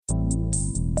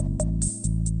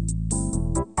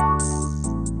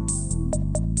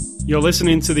You're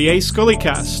listening to the A Scully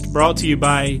cast, brought to you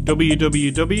by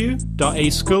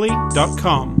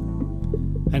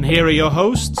www.ascully.com. And here are your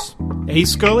hosts, A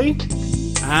Scully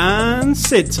and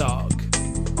Sid Talk.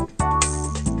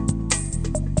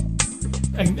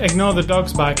 Ignore the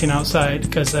dogs barking outside,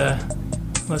 because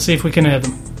let's see if we can hear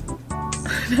them.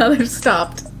 Now they've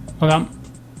stopped. Hold on.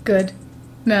 Good.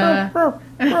 Nah.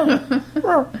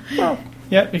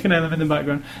 Yep, you can hear them in the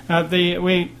background. I'm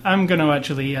going to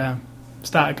actually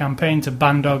start a campaign to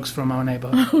ban dogs from our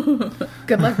neighbourhood.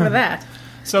 Good luck with that.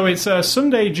 So it's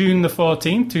Sunday, June the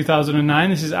 14th, 2009.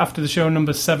 This is after the show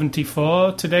number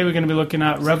 74. Today we're going to be looking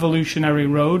at Revolutionary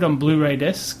Road on Blu-ray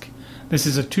disc. This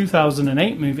is a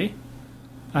 2008 movie,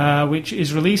 which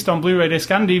is released on Blu-ray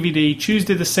disc and DVD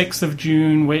Tuesday the 6th of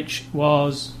June, which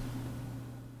was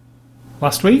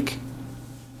last week?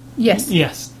 Yes.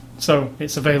 Yes. So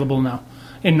it's available now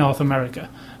in North America.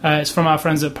 It's from our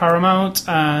friends at Paramount,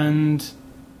 and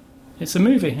it's a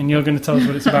movie, and you're going to tell us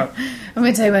what it's about. I'm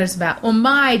going to tell you what it's about. Well,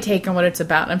 my take on what it's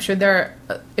about. I'm sure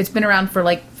it's been around for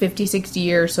like 50, 60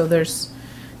 years, so there's,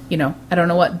 I don't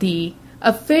know what the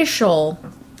official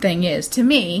thing is. To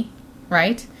me,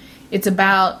 right, it's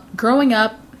about growing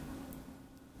up.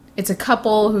 It's a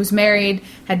couple who's married,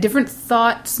 had different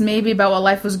thoughts maybe about what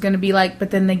life was going to be like,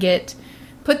 but then they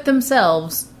put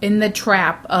themselves in the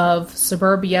trap of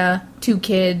suburbia, 2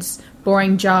 kids,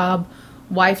 boring job,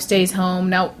 wife stays home.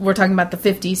 Now, we're talking about the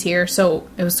 50s here, so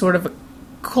it was sort of a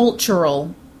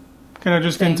cultural Can I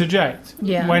just thing. Interject?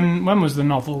 Yeah. When was the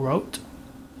novel wrote?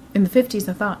 In the 50s,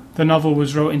 I thought. The novel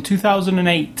was wrote in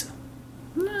 2008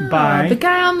 by... The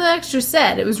guy on the extra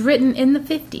said it was written in the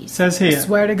 50s. Says here. I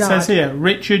swear to God. Says here,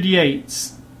 Richard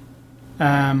Yates,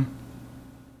 who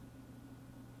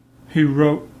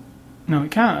wrote... No,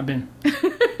 it can't have been,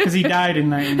 because he died in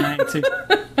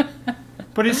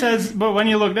 1992. But when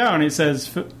you look down, it says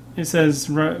blah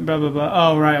blah blah.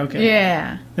 Oh, right, okay.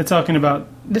 Yeah. They're talking about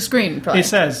The screenplay. It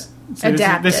says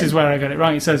Adapted. This is where I got it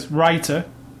wrong. It says writer,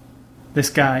 this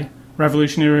guy,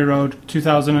 Revolutionary Road,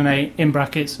 2008 in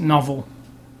brackets novel.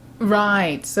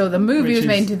 Right. So the movie was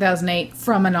made in 2008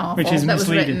 from a novel which is that was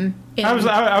misleading. written.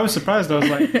 I was surprised. I was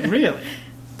like, really?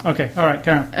 Okay. All right.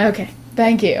 Karen. Okay.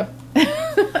 Thank you.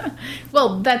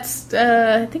 Well, that's,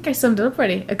 I think I summed it up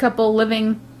already. A couple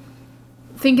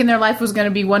thinking their life was going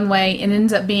to be one way, and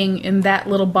ends up being in that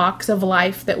little box of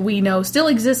life that we know still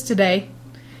exists today.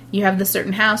 You have the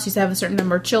certain house, you have a certain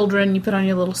number of children, you put on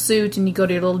your little suit, and you go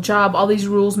to your little job, all these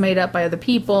rules made up by other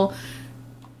people.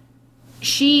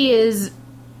 She is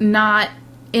not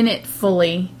in it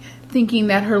fully, thinking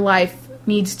that her life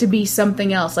needs to be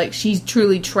something else, like she's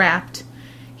truly trapped.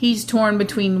 He's torn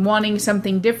between wanting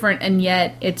something different, and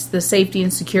yet it's the safety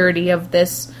and security of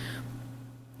this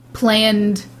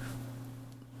planned,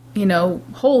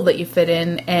 hole that you fit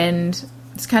in, and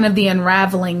it's kind of the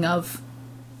unraveling of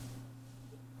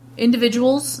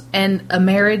individuals and a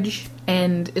marriage,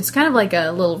 and it's kind of like a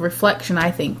little reflection,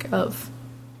 I think, of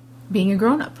being a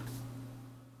grown-up.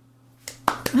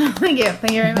 Thank you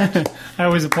very much. I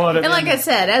always applaud it. And like I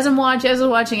said, as I was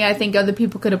watching, I think other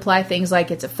people could apply things like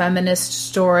it's a feminist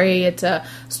story, it's a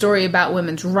story about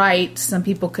women's rights. Some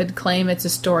people could claim it's a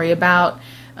story about,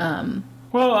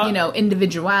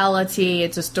 individuality.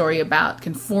 It's a story about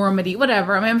conformity,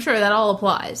 whatever. I mean, I'm sure that all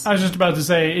applies. I was just about to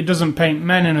say it doesn't paint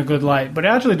men in a good light, but it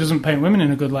actually doesn't paint women in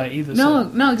a good light either. No,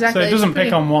 exactly. So it doesn't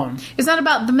pick on one. It's not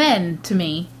about the men, to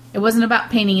me. It wasn't about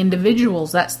painting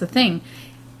individuals. That's the thing.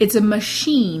 It's a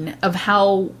machine of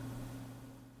how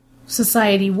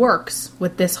society works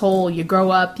with this whole, you grow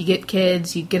up, you get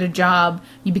kids, you get a job,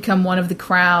 you become one of the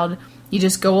crowd, you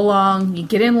just go along, you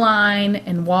get in line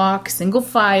and walk single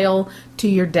file to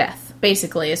your death,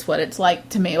 basically is what it's like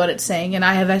to me, what it's saying. And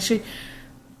I have actually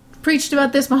preached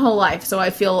about this my whole life, so I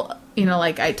feel,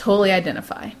 like I totally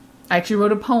identify. I actually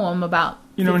wrote a poem about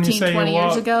 15, 20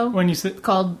 years ago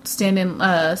called Stand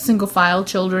in Single File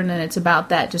Children, and it's about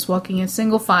that, just walking in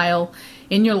single file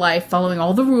in your life, following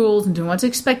all the rules and doing what's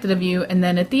expected of you, and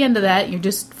then at the end of that, you're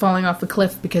just falling off the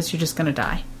cliff because you're just going to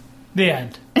die. The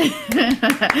end.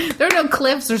 There are no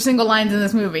cliffs or single lines in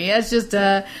this movie. It's just,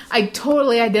 I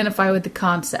totally identify with the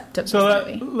concept of this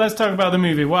movie. Let's talk about the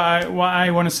movie. What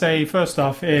I want to say first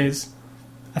off is,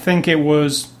 I think it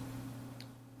was...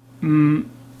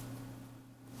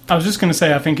 I was just going to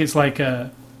say, I think it's like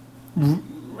a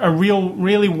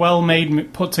really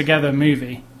well-made, put-together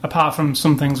movie, apart from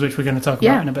some things which we're going to talk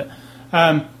about in a bit.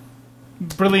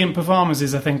 Brilliant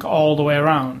performances, I think, all the way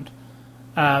around.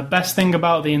 Best thing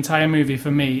about the entire movie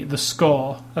for me, the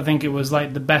score. I think it was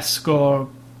like the best score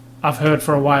I've heard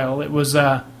for a while. It was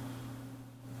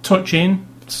touching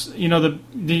you know,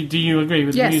 do you agree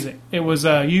with Yes. the music? It was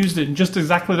used in just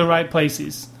exactly the right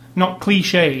places, not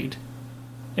cliched.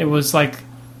 It was like,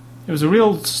 it was a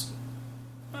real.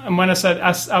 And when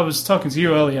I was talking to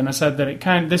you earlier, and I said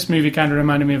that this movie kind of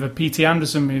reminded me of a P.T.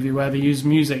 Anderson movie where they use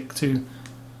music to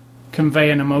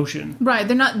convey an emotion. Right,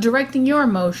 they're not directing your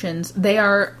emotions. They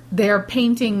are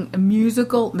painting a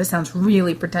musical. This sounds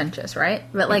really pretentious, right?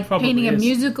 But like probably painting a is.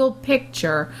 musical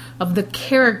picture of the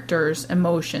characters'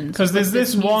 emotions. Because there's with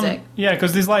this one, music. yeah.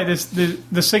 Because there's like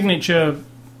the signature,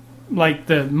 like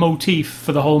the motif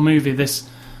for the whole movie. This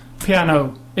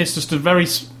piano. It's just a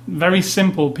very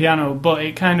simple piano, but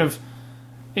it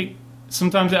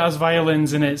sometimes it has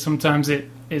violins in it. Sometimes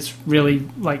it's really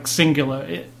like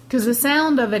singular. Because the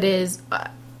sound of it is,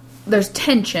 there's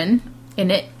tension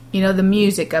in it, you know, the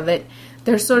music of it.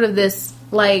 There's sort of this,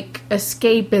 like,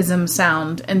 escapism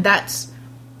sound, and that's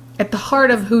at the heart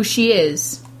of who she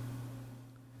is.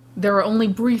 There are only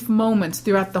brief moments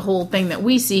throughout the whole thing that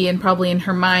we see, and probably in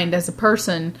her mind as a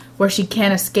person, where she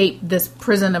can't escape this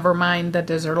prison of her mind that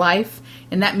is her life.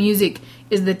 And that music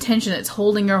is the tension that's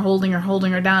holding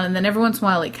her down, and then every once in a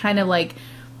while it kind of, like,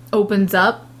 opens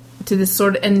up to this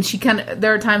sort of, and she kind of,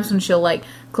 there are times when she'll like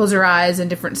close her eyes in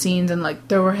different scenes and like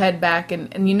throw her head back,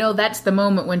 and you know that's the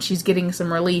moment when she's getting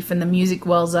some relief and the music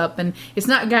wells up, and it's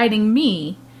not guiding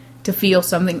me to feel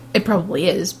something. It probably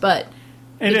is, but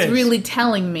it's really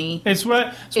telling me it's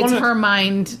her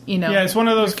mind, you know. Yeah, it's one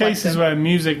of those reflecting. cases where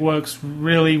music works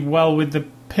really well with the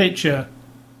picture,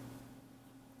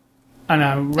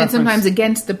 and sometimes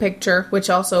against the picture,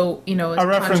 which also, you know, is I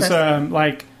reference contrast.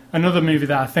 like another movie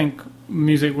that I think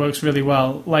music works really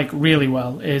well,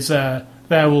 is There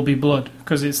Will Be Blood,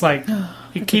 because it's like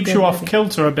it keeps you off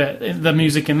kilter a bit. The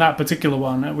music in that particular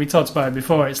one, we talked about it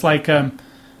before. It's like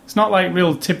it's not like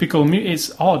real typical music.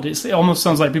 It's odd. It almost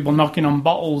sounds like people knocking on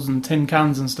bottles and tin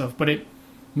cans and stuff, but it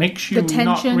makes you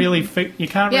not really you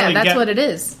can't really that's get what it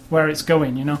is, where it's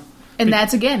going, you know. And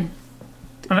that's again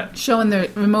showing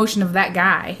the emotion of that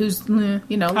guy who's,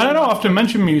 you know. I don't often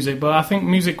mention music, but I think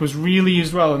music was really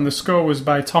used well, and the score was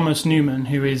by Thomas Newman,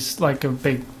 who is like a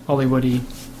big Hollywoody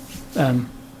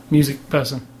music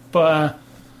person. But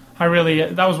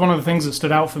that was one of the things that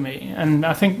stood out for me, and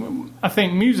I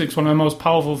think music's one of the most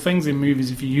powerful things in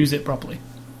movies if you use it properly,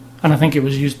 and I think it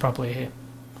was used properly here.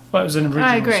 Well, it was an original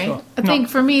I agree. score. I think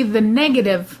for me, the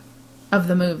negative of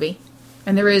the movie,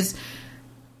 and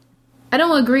I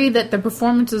don't agree that the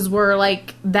performances were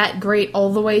like that great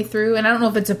all the way through, and I don't know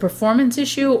if it's a performance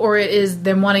issue or it is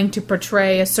them wanting to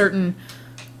portray a certain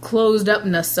closed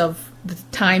upness of the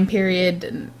time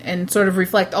period and sort of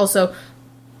reflect also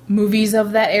movies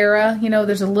of that era. You know,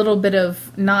 there's a little bit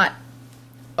of not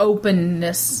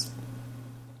openness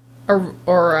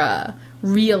or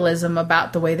realism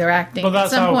about the way they're acting. But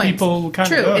that's at some how point. people kind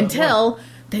True, of until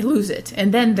they lose it,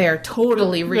 and then they're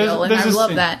totally real, and I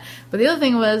love that. But the other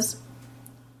thing was,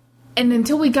 and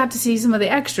until we got to see some of the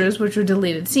extras, which were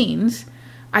deleted scenes,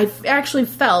 I actually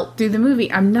felt through the movie,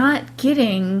 I'm not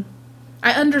getting...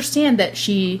 I understand that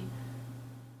she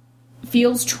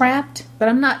feels trapped, but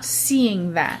I'm not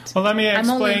seeing that. Well, let me explain.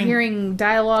 I'm only hearing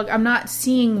dialogue. I'm not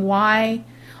seeing why.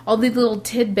 All these little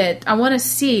tidbits. I want to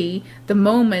see the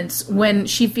moments when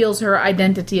she feels her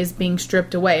identity is being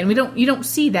stripped away, and you don't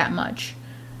see that much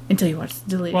until you watch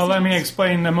the deleted scenes. Let me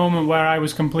explain the moment where I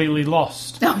was completely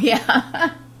lost. Oh,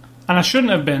 yeah. And I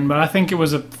shouldn't have been, but I think it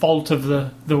was a fault of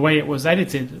the way it was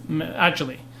edited,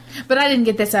 actually. But I didn't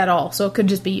get this at all, so it could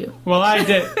just be you. Well, I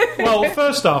did. Well,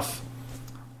 first off,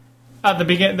 at the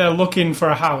beginning, they're looking for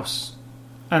a house,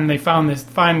 and they find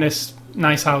this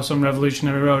nice house on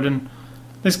Revolutionary Road, and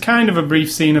there's kind of a brief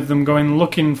scene of them going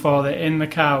looking for it in the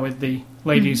car with the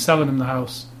lady who's selling them the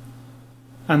house,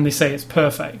 and they say it's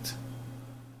perfect.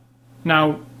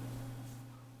 Now,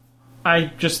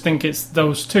 I just think it's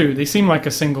those two. They seem like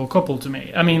a single couple to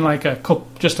me. I mean, like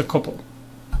just a couple.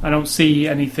 I don't see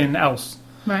anything else.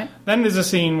 Right. Then there's a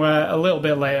scene where a little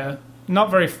bit later, not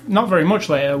very much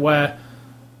later, where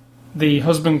the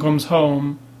husband comes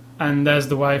home and there's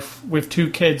the wife with two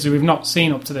kids who we've not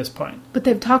seen up to this point. But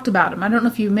they've talked about them. I don't know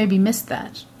if you maybe missed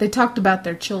that. They talked about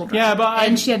their children. Yeah,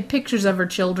 but she had pictures of her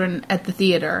children at the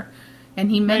theater,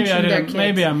 and he mentioned their kids.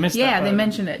 Maybe I missed that. Yeah, they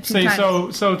mentioned it two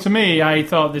times. So to me, I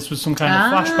thought this was some kind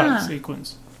of flashback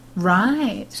sequence.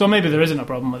 Right. So maybe there isn't a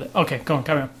problem with it. Okay, go on,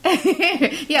 carry on.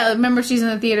 Yeah, remember she's in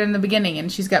the theater in the beginning,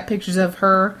 and she's got pictures of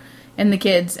her and the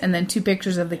kids, and then two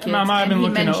pictures of the kids. I might have been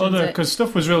looking at other, because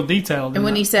stuff was real detailed. And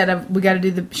when he said, we got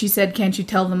to do she said, can't you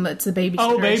tell them it's a babysitter?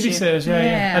 Oh, babysitters,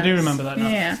 yeah. I do remember that now.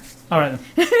 Yeah. All right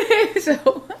then.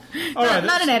 So,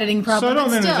 not an editing problem. So I don't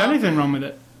think there's anything wrong with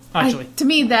it, actually. To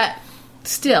me, that,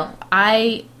 still,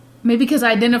 I maybe because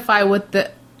I identify with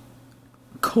the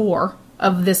core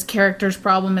of this character's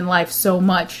problem in life so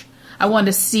much, I want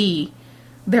to see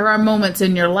there are moments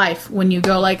in your life when you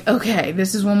go like, okay,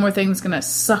 this is one more thing that's going to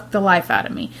suck the life out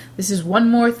of me. This is one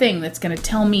more thing that's going to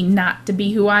tell me not to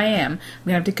be who I am. I'm going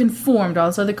to have to conform to all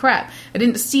this other crap. I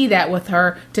didn't see that with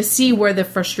her to see where the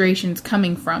frustration's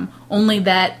coming from. Only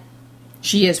that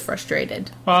she is frustrated.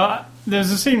 Well,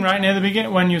 there's a scene right near the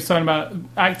beginning when you were talking about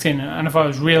acting, and I thought it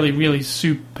was really, really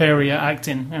superior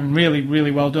acting and really,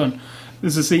 really well done.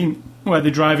 There's a scene where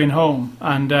they're driving home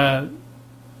and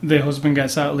the husband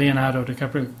gets out, Leonardo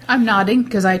DiCaprio. I'm nodding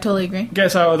because I totally agree.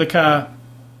 Gets out of the car.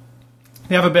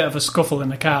 They have a bit of a scuffle in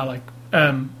the car, like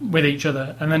with each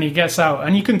other, and then he gets out,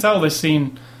 and you can tell this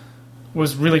scene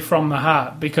was really from the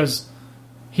heart because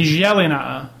he's yelling at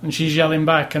her and she's yelling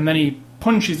back, and then he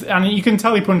punches, and you can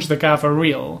tell he punched the car for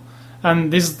real.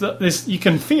 And this you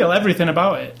can feel everything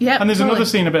about it. Yep, and there's totally. another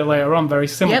scene a bit later on, very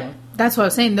similar. Yep, that's what I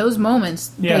was saying. Those moments,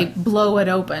 they blow it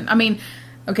open. I mean,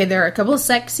 okay, there are a couple of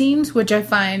sex scenes which I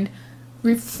find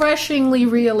refreshingly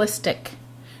realistic.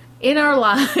 In our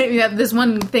life, this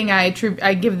one thing I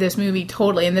give this movie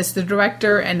totally, and this the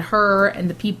director and her and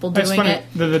the people doing it's funny it.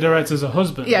 that the director's a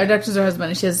husband. Yeah, the director's her husband,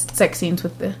 and she has sex scenes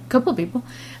with a couple of people.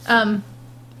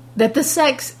 That the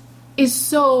sex is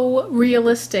so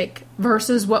realistic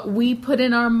versus what we put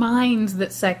in our minds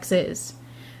that sex is.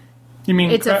 You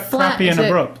mean It's a flat- crappy and it's a-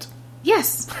 abrupt?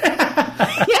 Yes.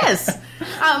 Yes.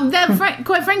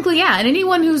 Quite frankly, yeah. And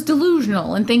anyone who's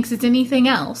delusional and thinks it's anything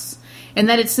else, and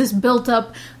that it's this built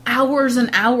up hours and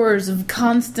hours of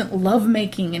constant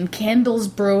lovemaking and candles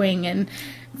brewing and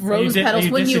rose petals.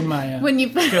 Are you dissing when you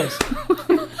skills?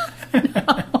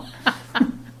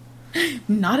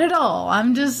 Not at all.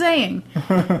 I'm just saying.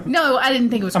 No, I didn't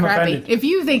think it was I'm crappy. offended. If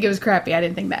you think it was crappy, I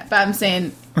didn't think that. But I'm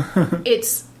saying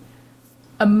it's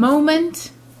a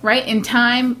moment, right, in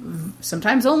time,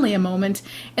 sometimes only a moment,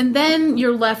 and then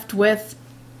you're left with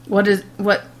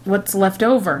what's left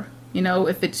over. You know,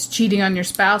 if it's cheating on your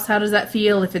spouse, how does that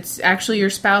feel? If it's actually your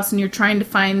spouse and you're trying to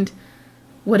find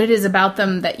what it is about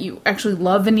them that you actually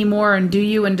love anymore, and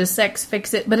does sex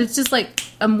fix it? But it's just like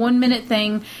a 1 minute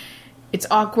thing. It's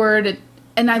awkward,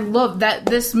 and I love that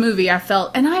this movie. I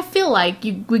feel like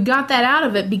we got that out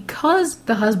of it because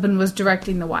the husband was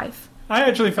directing the wife. I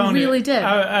actually found really it. did.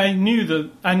 I knew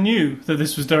that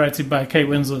this was directed by Kate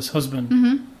Winslet's husband.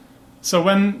 Mm-hmm. So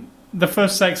when the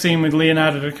first sex scene with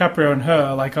Leonardo DiCaprio and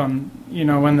her, like on,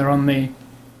 when they're on in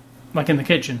the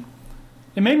kitchen,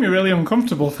 it made me really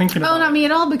uncomfortable thinking about. Oh, not me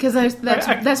at all, because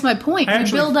that's my point.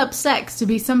 You build up sex to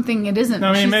be something it isn't. No,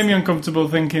 I mean, it made me uncomfortable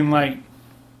thinking like,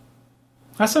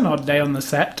 that's an odd day on the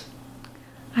set.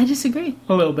 I disagree.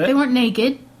 A little bit. They weren't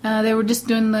naked. They were just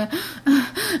doing the.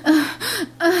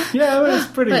 Yeah, it was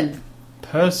pretty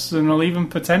personal, even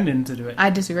pretending to do it. I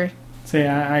disagree. See,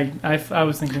 I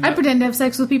was thinking. I pretend to have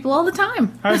sex with people all the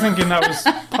time. I was thinking that was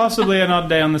possibly an odd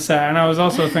day on the set, and I was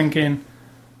also thinking,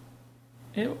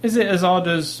 is it as odd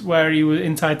as where he was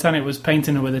in Titanic was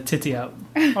painting her with a titty out,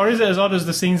 or is it as odd as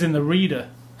the scenes in The Reader?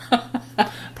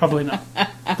 Probably not.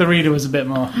 The Reader was a bit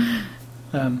more.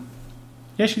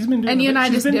 Yeah, she's been doing. And you and I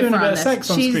just differ doing a bit on of sex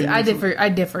this. on screen. I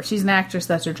differ. She's an actress.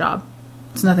 That's her job.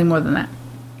 It's nothing more than that.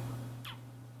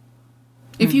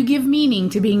 If you give meaning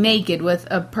to being naked with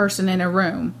a person in a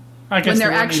room, when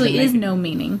there actually is no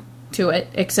meaning to it,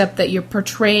 except that you're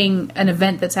portraying an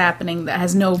event that's happening that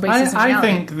has no basis in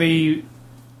reality.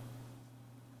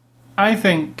 I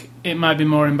think it might be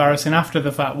more embarrassing after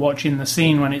the fact watching the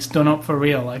scene when it's done up for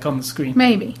real, like on the screen.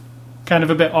 Maybe. Kind of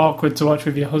a bit awkward to watch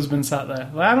with your husband sat there.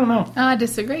 Like, I don't know. I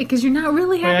disagree, because you're not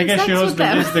really having I guess sex your with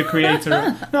them. husband is the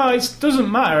creator. No, it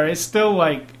doesn't matter. It's still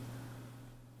like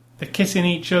the kissing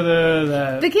each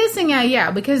other. The kissing,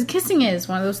 yeah, because kissing is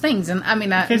one of those things, and I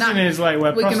mean, kissing is like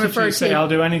where we can refer prostitutes say, to- "I'll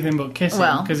do anything but kissing,"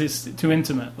 because it's too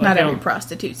intimate. Like, not every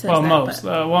prostitute says well, that. most.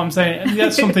 But What I'm saying,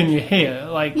 that's something you hear,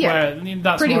 like Yeah. where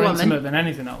that's Pretty more Woman. intimate than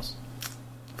anything else.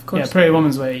 of course, Yeah, Pretty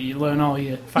Woman's where you learn all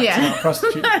your facts Yeah. about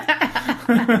prostitutes.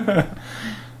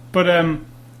 But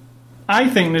I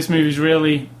think this movie's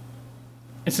really.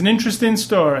 It's an interesting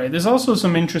story. There's also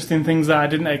some interesting things that I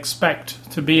didn't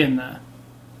expect to be in there.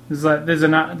 There's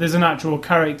an actual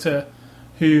character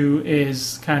who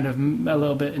is kind of a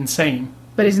little bit insane,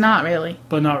 but he's not really.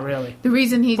 but not really. The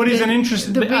reason he's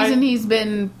he's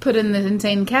been put in the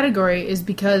insane category is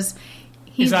because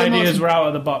his ideas were out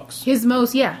of the box. he's the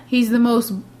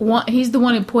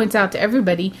one who points out to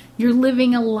everybody, you're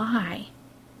living a lie.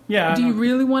 Yeah. Do you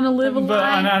really want to live a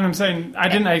lie? And I'm saying I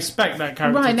didn't expect that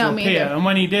character Right, to no, me appear, either. and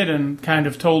when he did and kind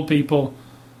of told people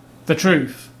the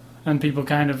truth, and people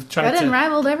kind of tried That to...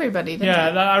 unraveled everybody, didn't Yeah,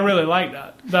 it? I really liked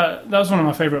that. That was one of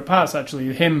my favourite parts,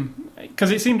 actually. Him,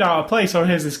 because it seemed out of place. Oh,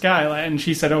 here's this guy, like, and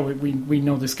she said, "Oh, we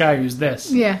know this guy who's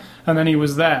this." Yeah. And then he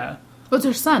was there. What's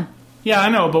her son? Yeah, I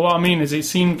know, but what I mean is, it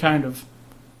seemed kind of...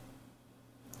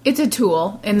 It's a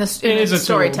tool in the It is a tool,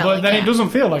 storytelling. but then yeah. it doesn't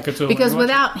feel like a tool. Because when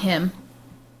you watch without him,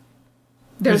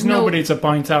 it. there's nobody to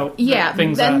point out Yeah,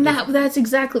 things then that... that's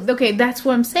exactly... Okay, that's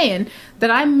what I'm saying.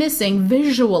 That I'm missing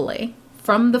visually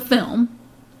from the film,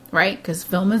 right? Because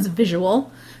film is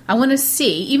visual. I want to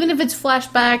see, even if it's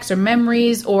flashbacks or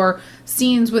memories or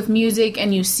scenes with music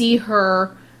and you see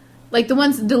her... Like the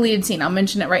one's deleted scene, I'll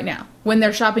mention it right now. When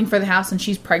they're shopping for the house and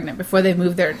she's pregnant before they've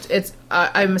moved there, it's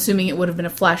I'm assuming it would have been a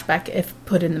flashback if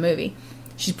put in the movie.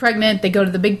 She's pregnant, they go to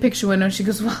the big picture window, and she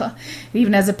goes, well, it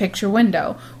even has a picture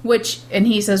window. And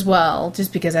he says, well,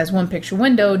 just because it has one picture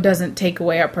window doesn't take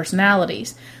away our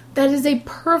personalities. That is a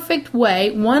perfect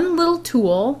way, one little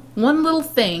tool, one little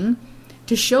thing,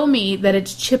 to show me that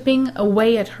it's chipping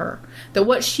away at her. That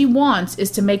what she wants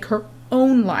is to make her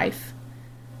own life.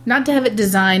 Not to have it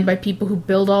designed by people who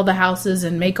build all the houses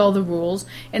and make all the rules.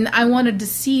 And I wanted to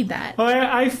see that. Well,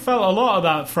 I felt a lot of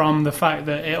that from the fact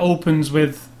that it opens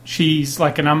with she's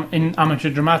like an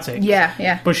amateur dramatic. Yeah,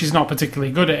 yeah. But she's not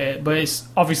particularly good at it. But it's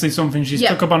obviously something she's Yeah.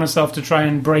 took upon herself to try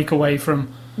and break away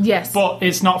from. Yes. But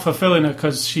it's not fulfilling her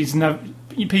because she's never...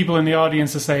 People in the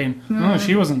audience are saying, oh,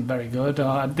 she wasn't very good.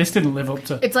 This didn't live up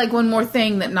to... It's like one more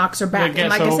thing that knocks her back. That And gets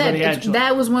like I her said, over the edge, like-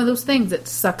 that was one of those things that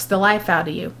sucks the life out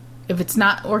of you. If it's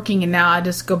not working and now I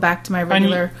just go back to my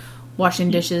regular washing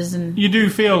dishes and... You do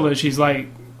feel that she's like,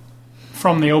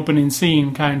 from the opening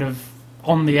scene, kind of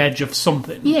on the edge of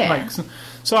something. Yeah. Like,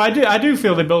 so I do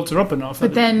feel they built her up enough.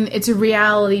 But then it's a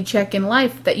reality check in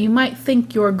life that you might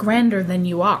think you're grander than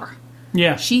you are.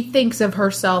 Yeah. She thinks of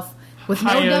herself with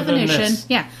no Higher than definition. this.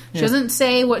 Yeah. She Yeah. doesn't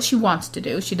say what she wants to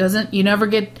do. She doesn't... You never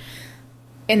get...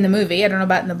 In the movie, I don't know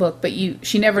about in the book, but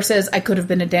she never says, I could have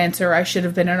been a dancer, I should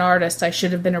have been an artist, I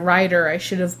should have been a writer, I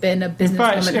should have been a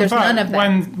businesswoman. There's none of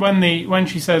that. When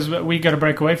she says we got to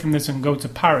break away from this and go to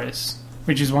Paris,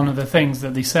 which is one of the things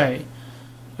that they say,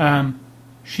 her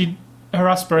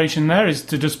aspiration there is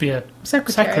to just be a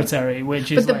secretary,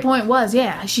 which is. But the point was,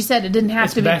 she said it didn't have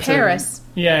to be better. Paris.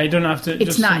 Yeah, you don't have to. It's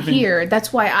just not something- here.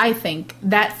 That's why I think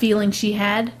that feeling she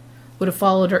had would have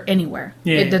followed her anywhere.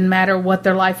 Yeah. It didn't matter what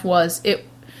their life was.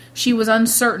 She was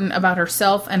uncertain about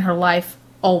herself and her life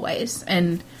always,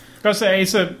 and Gotta say,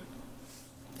 it's a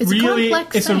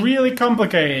complex a thing. really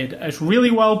complicated. It's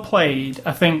really well played.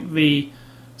 I think the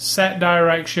set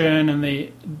direction and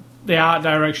the art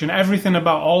direction, everything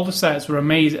about all the sets were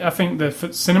amazing. I think the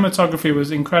cinematography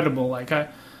was incredible. Like there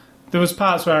was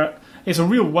parts where it's a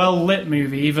real well lit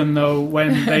movie, even though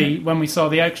when we saw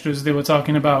the extras, they were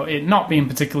talking about it not being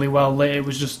particularly well lit. It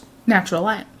was just natural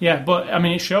light. yeah. But I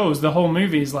mean, it shows. The whole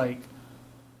movie is like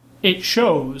it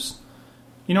shows.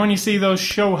 You know when you see those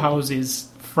show houses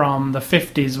from the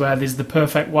 50s where there's the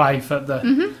perfect wife at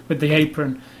the with the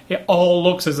apron, it all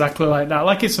looks exactly like that,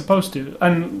 like it's supposed to.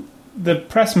 And the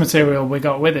press material we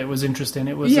got with it was interesting.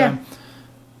 It was A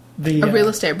the real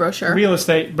estate brochure. real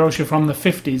estate brochure from the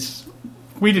 50s.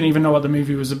 We didn't even know what the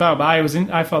movie was about, but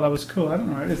I thought that was cool. I don't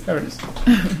know where it is. There it is.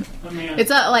 It's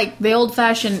like the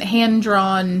old-fashioned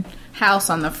hand-drawn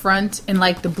house on the front and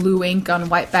like the blue ink on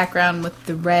white background with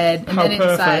the red, and how then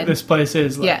perfect inside. this place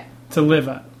is to live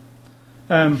at.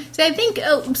 See, I think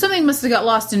something must have got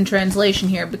lost in translation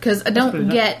here because I don't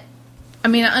get. I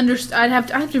mean, I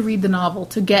have to read the novel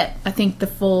to get. I think the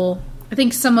full. I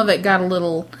think some of it got a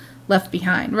little left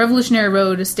behind. Revolutionary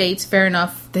Road estates, fair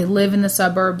enough. They live in the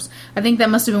suburbs. I think that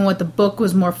must have been what the book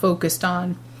was more focused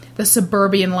on, the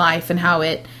suburban life and how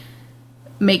it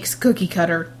makes cookie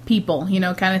cutter people,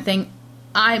 kind of thing.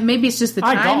 Maybe it's just the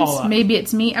I got all times. that. Maybe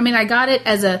it's me. I mean, I got it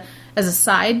as a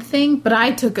side thing, but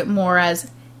I took it more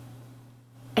as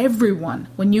everyone.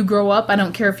 When you grow up, I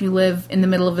don't care if you live in the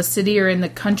middle of a city or in the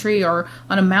country or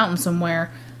on a mountain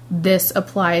somewhere, this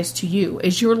applies to you.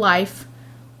 Is your life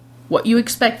what you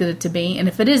expected it to be? And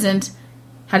if it isn't,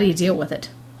 how do you deal with it?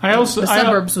 The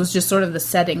suburbs was just sort of the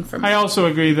setting for me. I also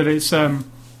agree that it's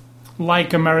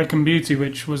like American Beauty,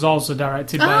 which was also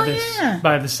directed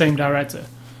by the same director.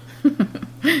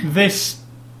 This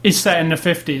is set in the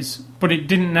 50s, but it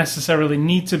didn't necessarily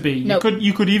need to be. Nope.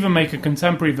 You could even make a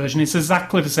contemporary version. It's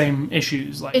exactly the same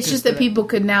issues. Like It's just that people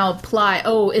could now apply,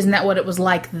 isn't that what it was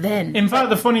like then? In fact,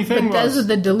 the funny thing but was...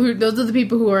 those are the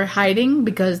people who are hiding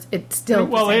because it's still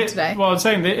the same today. Well, I'm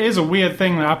saying there is a weird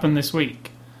thing that happened this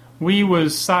week. We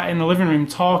was sat in the living room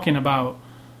talking about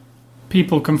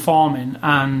people conforming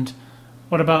and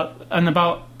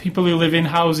about people who live in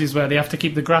houses where they have to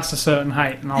keep the grass a certain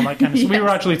height and all that kind of stuff. We were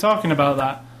Yes. actually talking about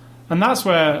that. And that's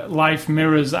where life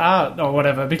mirrors art or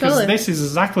whatever, because Totally. this is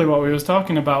exactly what we was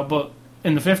talking about, but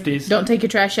in the 50s. Don't take your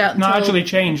trash out until... Not actually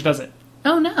changed, does it?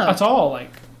 Oh, no. At all.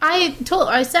 Like, I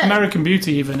said... American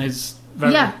Beauty even is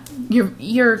very Yeah,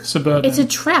 you're suburban. It's a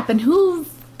trap, and who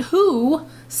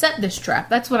set this trap?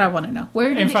 That's what I want to know. Where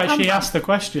did In it fact, come she from? asked the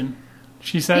question.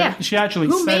 She said Yeah. she actually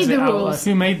Who says made it the out loud. rules?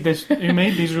 Who made this? Who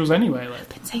made these rules anyway? Like, I've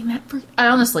been saying that for... I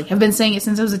honestly have been saying it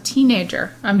since I was a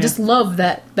teenager. I just love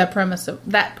that premise of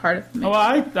that part of me. well,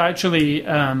 I actually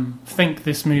think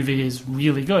this movie is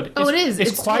really good. Oh, it is.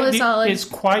 It's quite totally solid. It's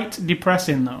quite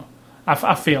depressing though. I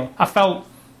felt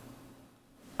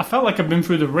like I've been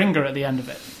through the ringer at the end of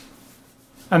it.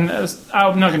 And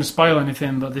I'm not going to spoil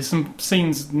anything, but there's some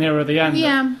scenes nearer the end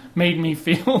Yeah. that made me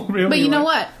feel really. But you know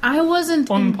like- what? I wasn't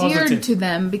Unpositive. endeared to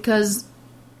them because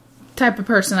type of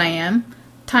person I am,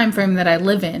 time frame that I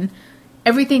live in,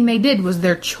 everything they did was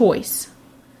their choice.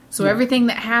 So everything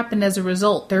that happened as a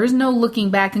result, there is no looking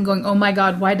back and going, oh my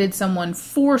God, why did someone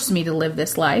force me to live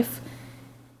this life?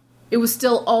 It was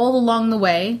still all along the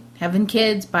way, having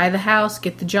kids, buy the house,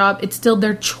 get the job. It's still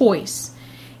their choice.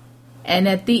 And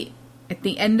at the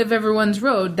end of everyone's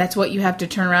road, that's what you have to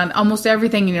turn around. Almost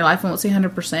everything in your life, I won't say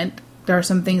 100%. There are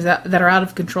some things that are out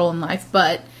of control in life,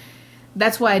 but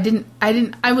that's why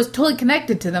I was totally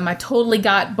connected to them. I totally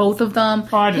got both of them.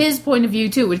 Oh, I did. His point of view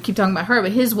too, we'd keep talking about her,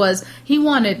 but his was,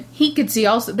 he could see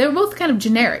also, they were both kind of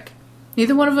generic.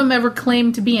 Neither one of them ever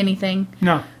claimed to be anything.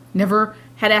 No. Never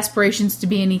had aspirations to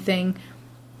be anything.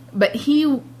 But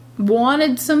he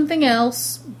wanted something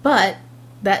else, but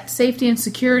that safety and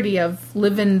security of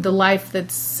living the life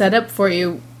that's set up for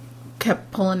you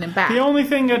kept pulling him back. The only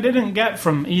thing I didn't get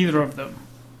from either of them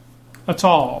at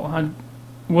all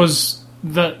was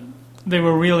that they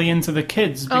were really into the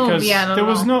kids, because there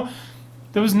was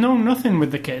no nothing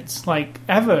with the kids, like,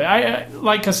 ever. I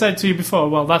like I said to you before,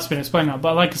 well, that's been explained now,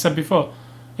 but like I said before,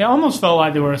 it almost felt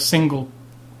like they were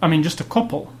just a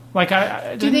couple. Like,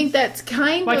 Do you think that's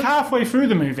kind like of... halfway through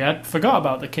the movie, I forgot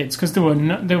about the kids, because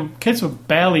the kids were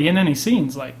barely in any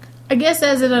scenes. Like, I guess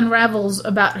as it unravels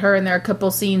about her, and there are a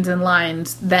couple scenes and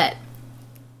lines that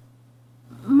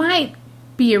might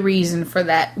be a reason for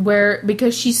that,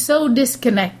 because she's so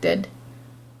disconnected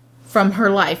from her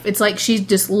life. It's like she's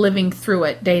just living through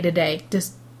it day to day.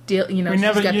 Just deal, she's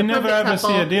got the you never perfect ever see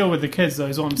couple. her deal with the kids, though,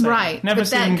 is what I'm saying. Right. Never but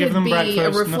see that them give could them be breakfast. a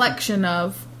nothing. reflection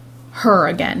of her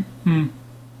again.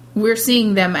 We're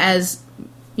seeing them as,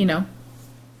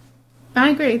 I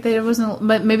agree. There wasn't,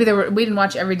 but maybe we didn't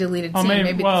watch every deleted scene.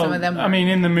 Maybe some of them were. I mean,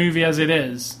 in the movie as it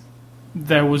is,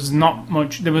 there was not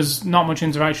much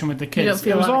interaction with the kids. don't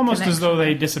feel It was a lot of almost as though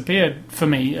they disappeared for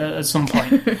me at some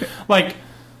point. Like,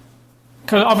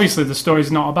 because obviously the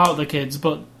story's not about the kids,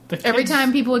 but the kids, Every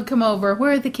time people would come over,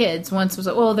 where are the kids? Once was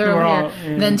like, oh, they're They were over all-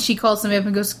 here. yeah. Then she calls them up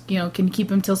and goes, can you keep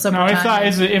them till No, summertime?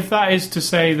 if that is to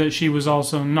say that she was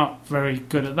also not very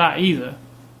good at that either,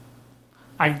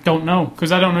 I don't know,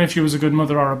 because I don't know if she was a good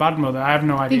mother or a bad mother. I have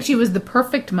no I idea. think she was the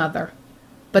perfect mother,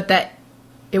 but that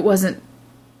it wasn't.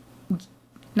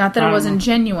 Not that I it don't wasn't know.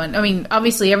 genuine. I mean,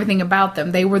 obviously, everything about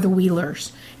them, they were the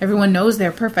Wheelers. Everyone knows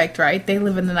they're perfect, right? They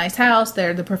live in the nice house.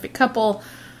 They're the perfect couple.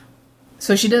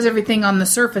 So she does everything on the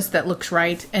surface that looks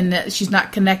right, and that she's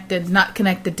not connected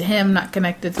to him, not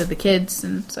connected to the kids,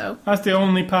 and so. That's the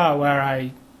only part where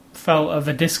I felt of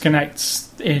a disconnect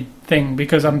thing,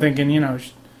 because I'm thinking,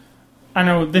 I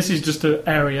know this is just an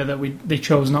area that they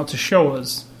chose not to show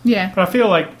us, Yeah. but I feel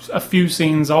like a few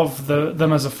scenes of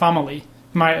them as a family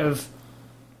might have.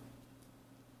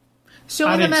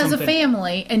 Showing added them as something. a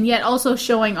family, and yet also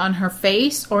showing on her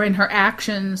face or in her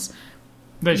actions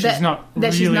That she's not that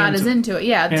really she's not into. as into it.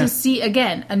 Yeah, Yeah. to see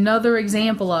again another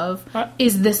example of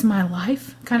is this my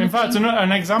life kind In of fact, thing.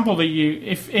 an example that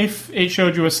if it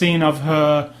showed you a scene of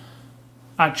her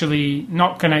actually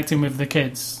not connecting with the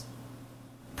kids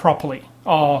properly,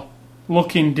 or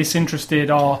looking disinterested,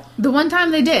 or The one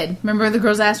time they did, remember the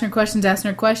girls asking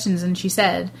her questions, and she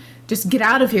said, "Just get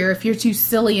out of here if you're too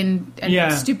silly and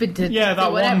stupid to that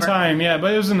do whatever." one time,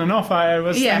 but it wasn't enough. I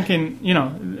was Yeah. thinking,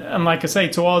 and like I say,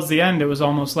 towards the end, it was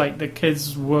almost like the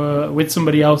kids were with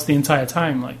somebody else the entire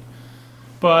time.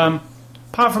 But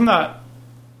apart from that,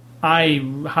 I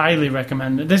highly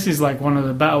recommend it. This is like one of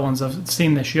the better ones I've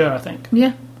seen this year, I think.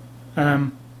 Yeah,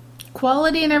 Um,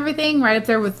 quality and everything, right up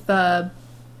there with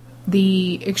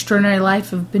the Extraordinary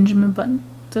Life of Benjamin Button.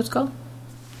 Is that what it's called?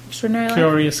 Extraordinary Life.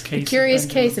 Curious Case. The Curious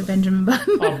Case of Benjamin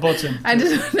Button. Of Button. I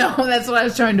just no, that's what I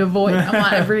was trying to avoid. I'm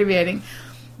not abbreviating.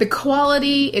 the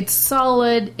quality, it's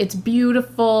solid, it's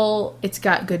beautiful, it's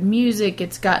got good music,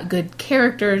 it's got good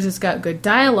characters, it's got good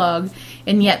dialogue,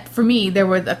 and yet for me there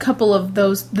were a couple of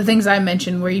the things I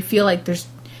mentioned where you feel like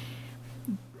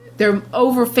they're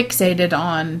over fixated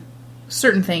on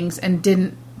certain things and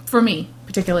didn't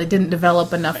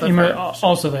develop enough of her.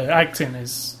 Also the acting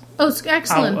is it's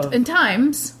excellent. In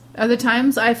times, other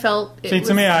times I felt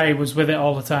to me I was with it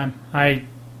all the time.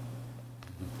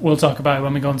 We'll talk about it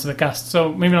when we go into the cast.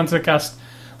 So, moving on to the cast,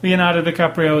 Leonardo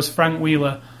DiCaprio as Frank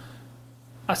Wheeler.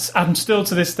 I'm still,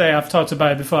 to this day, I've talked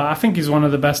about it before, I think he's one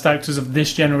of the best actors of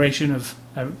this generation of,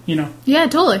 Yeah,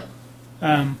 totally.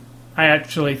 I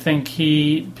actually think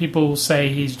people say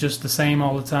he's just the same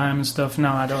all the time and stuff. No,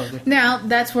 I don't agree. Now,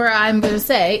 that's where I'm going to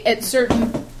say, at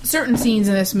certain scenes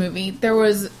in this movie, there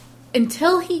was,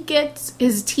 until he gets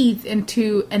his teeth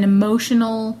into an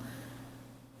emotional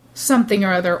something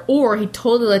or other, or he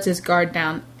totally lets his guard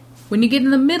down. When you get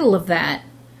in the middle of that,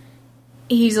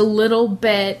 he's a little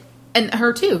bit, and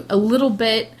her too, a little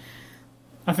bit.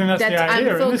 I think that's the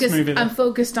idea in this movie. I'm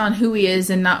focused on who he is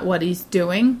and not what he's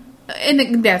doing.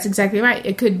 And that's exactly right.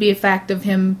 It could be a fact of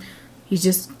him, he's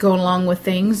just going along with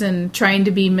things and trying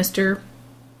to be Mr.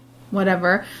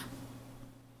 whatever.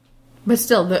 But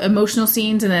still, the emotional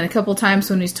scenes, and then a couple times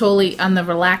when he's totally on the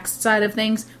relaxed side of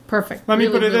things, perfect. Let me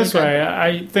put it this way.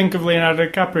 I think of Leonardo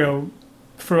DiCaprio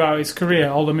throughout his career,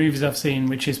 all the movies I've seen,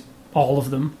 which is all of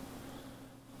them.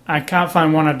 I can't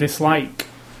find one I dislike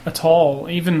at all,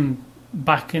 even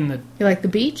back in the... You like The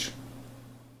Beach?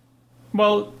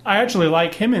 Well, I actually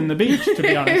like him in The Beach, to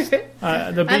be honest. The Beach,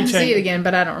 I didn't see it again,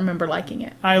 but I don't remember liking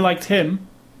it. I liked him.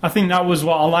 I think that was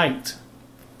what I liked,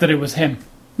 that it was him.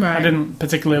 Right. I didn't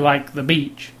particularly like The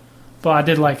Beach, but I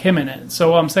did like him in it.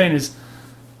 So what I'm saying is,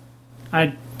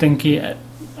 I don't think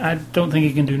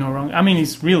he can do no wrong. I mean,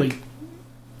 he's really...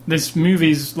 This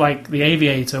movie's like The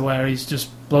Aviator, where he's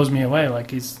just blows me away. Like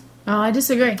he's... Oh, I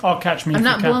disagree. Or Catch Me If I'm You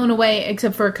not Can. blown away,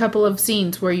 except for a couple of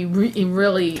scenes where you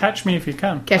really... Catch Me If You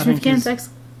Can. Catch Me If You Can, sex.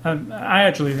 I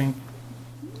actually think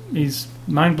he's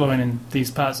mind-blowing in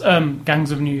these parts. Gangs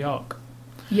of New York.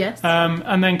 Yes.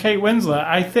 And then Kate Winslet,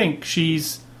 I think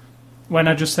she's... When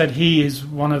I just said he is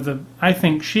one of the... I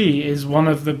think she is one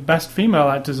of the best female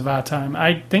actors of our time.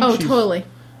 I think she's... totally.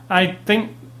 I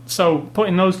think... So,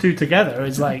 putting those two together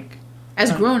is like...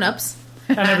 As grown-ups.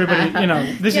 And everybody,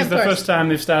 this Yeah, is the first time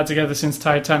they've started together since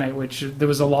Titanic, which there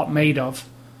was a lot made of.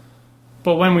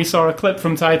 But when we saw a clip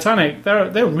from Titanic,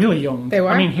 they're really young. They were?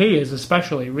 I mean, he is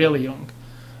especially really young.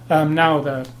 Now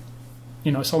they're...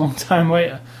 it's a long time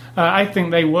later. I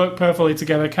think they work perfectly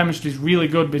together. Chemistry's really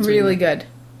good between Really them. good.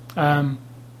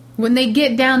 When they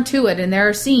get down to it, and there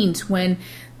are scenes when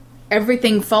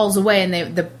everything falls away,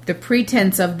 and the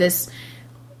pretense of this,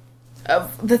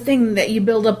 of the thing that you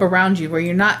build up around you, where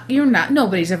you're not,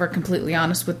 nobody's ever completely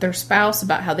honest with their spouse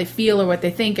about how they feel or what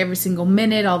they think every single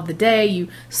minute of the day. You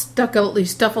stuff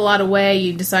a lot away.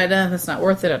 You decide, that's not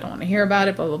worth it. I don't want to hear about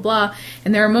it. Blah blah blah.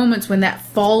 And there are moments when that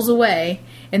falls away,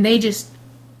 and it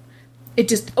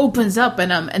just opens up in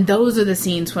them, and those are the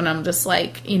scenes when I'm just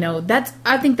like,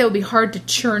 I think that would be hard to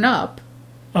churn up.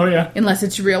 Oh yeah. Unless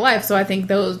it's real life. So I think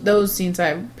those scenes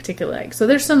I particularly like. So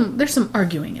there's some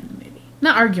arguing in the movie.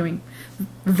 Not arguing,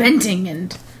 venting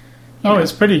and.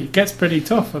 It gets pretty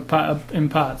tough in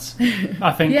parts.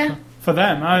 I think. Yeah. For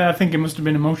them, I think it must have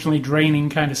been emotionally draining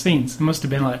kind of scenes. It must have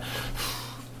been like,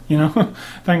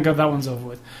 thank God that one's over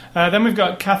with. Then we've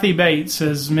got Kathy Bates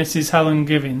as Mrs. Helen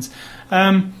Givens.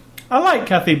 I like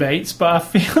Kathy Bates, but I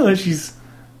feel that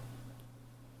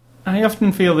I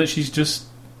often feel that she's just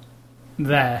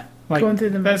there. Like, going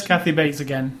through the there's motions. Kathy Bates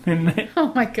again.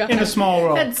 Oh my God. In a small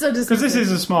role. That's so disgusting. Because this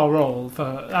is a small role.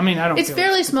 It's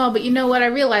fairly small, but you know what I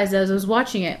realized as I was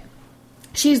watching it?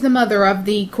 She's the mother of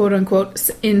the quote-unquote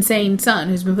insane son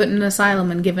who's been put in an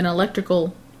asylum and given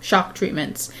electrical shock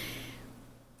treatments.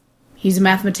 He's a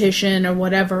mathematician or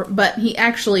whatever, but he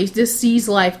actually just sees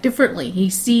life differently. He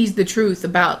sees the truth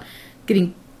about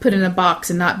getting put in a box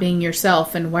and not being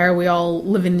yourself, and why are we all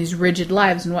living these rigid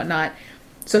lives and whatnot.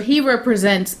 So he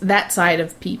represents that side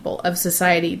of people, of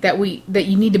society, that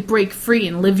you need to break free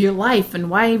and live your life. And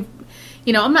why,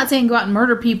 I'm not saying go out and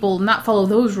murder people, not follow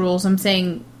those rules. I'm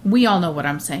saying, we all know what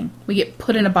I'm saying. We get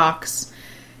put in a box.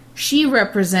 She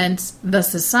represents the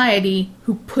society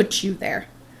who put you there.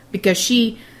 Because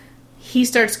he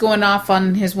starts going off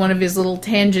on one of his little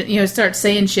tangent, starts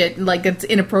saying shit like it's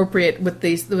inappropriate with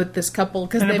this couple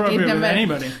because they've made him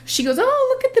anybody. She goes,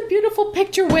 "Oh, look at the beautiful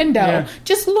picture window. Yeah.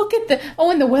 Just look at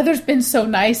and the weather's been so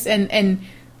nice," and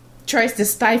tries to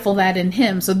stifle that in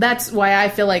him. So that's why I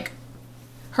feel like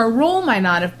her role might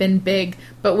not have been big,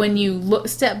 but when you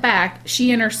step back,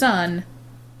 she and her son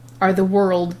are the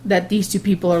world that these two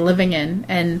people are living in,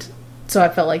 and so I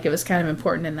felt like it was kind of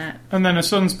important in that. And then her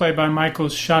son's played by Michael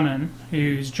Shannon,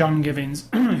 who's John Givens,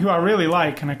 who I really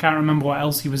like, and I can't remember what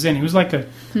else he was in. He was like a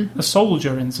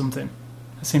soldier in something,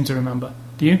 I seem to remember.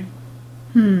 Do you?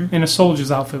 In a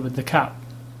soldier's outfit with the cap.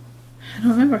 I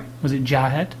don't remember. Was it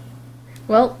Jarhead?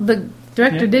 Well, the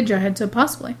director did Jarhead, so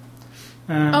possibly.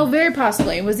 Very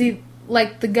possibly. Was he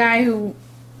like the guy who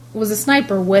was a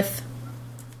sniper with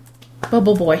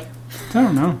Bubble Boy? I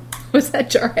don't know. Was that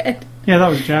Jarhead? Yeah, that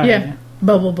was Jarhead. Yeah.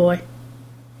 Bubble Boy.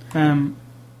 But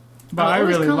I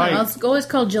really like... I'll always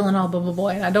call Gyllenhaal Bubble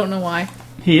Boy. I don't know why.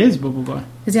 He is Bubble Boy.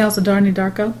 Is he also Donnie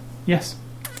Darko? Yes.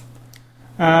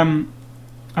 And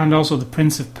also the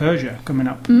Prince of Persia coming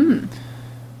up.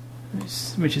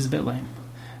 Which is a bit lame.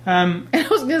 And I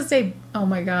was going to say, oh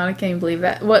my god, I can't even believe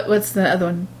that. What's the other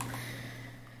one?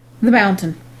 The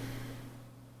Mountain.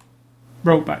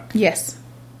 Brokeback. Yes.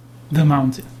 The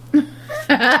Mountain.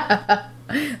 The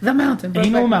Mountain.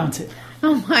 Anal Mountain.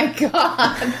 Oh my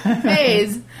god.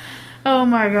 Maze. Oh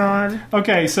my god.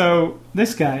 Okay, so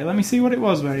this guy, let me see what it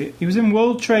was where he was in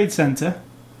World Trade Center,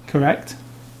 correct?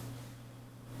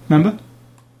 Remember?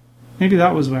 Maybe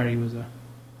that was where he was there.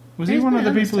 Was he one of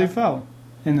the people who fell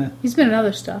in the... He's been in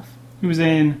other stuff. He was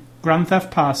in Grand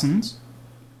Theft Parsons.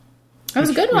 That was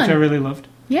a good one. Which I really loved.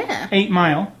 Yeah. 8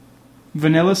 Mile,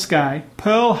 Vanilla Sky,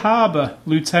 Pearl Harbor,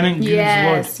 Lieutenant Goose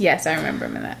Wood. Yes, I remember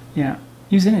him in that. Yeah.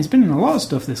 He's been in a lot of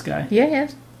stuff, this guy. Yeah,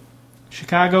 yes.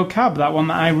 Chicago Cab, that one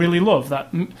that I really love.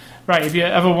 Right, if you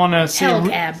ever want to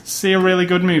see a really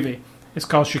good movie, it's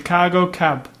called Chicago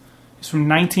Cab. It's from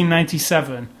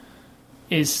 1997.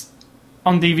 It's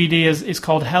on DVD. It's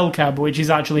called Hellcab, which is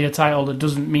actually a title that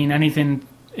doesn't mean anything.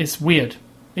 It's weird.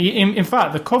 In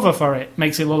fact, the cover for it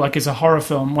makes it look like it's a horror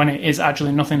film when it is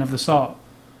actually nothing of the sort.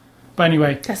 But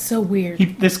anyway... That's so weird.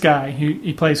 This guy,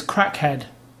 he plays Crackhead,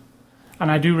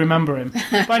 and I do remember him.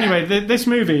 But anyway, this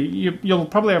movie, you'll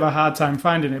probably have a hard time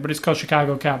finding it, but it's called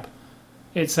Chicago Cab.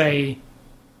 It's a...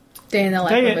 Day in the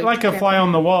life like a fly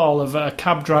on the wall of a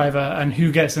cab driver and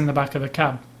who gets in the back of the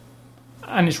cab.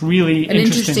 And it's really an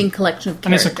interesting collection of characters.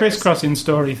 And it's a crisscrossing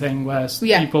story thing where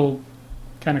people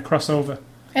kind of cross over.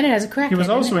 And it has a crack. He was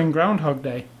also in Groundhog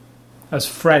Day as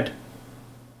Fred.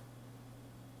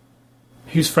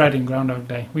 Who's Fred in Groundhog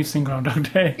Day? We've seen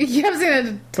Groundhog Day. You have seen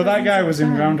it. But that guy was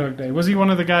in Groundhog Day. Was he one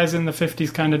of the guys in the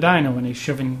 50s kind of diner when he's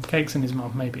shoving cakes in his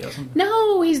mouth, maybe, or something?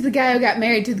 No, he's the guy who got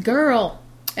married to the girl.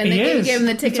 And he gave him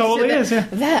the tickets. He totally is,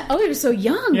 yeah. He was so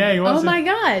young. Yeah, he was. Oh, my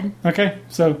God. Okay,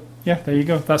 so, yeah, there you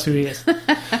go. That's who he is.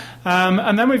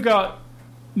 And then we've got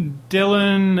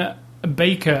Dylan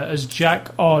Baker as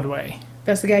Jack Ordway.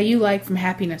 That's the guy you like from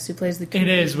Happiness, who plays the kid. It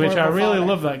is, which I really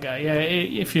love that guy.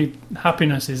 Yeah,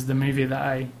 Happiness is the movie that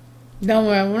I... Don't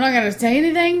worry, we're not going to say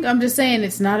anything. I'm just saying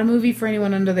it's not a movie for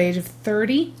anyone under the age of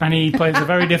 30. And he plays a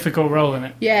very difficult role in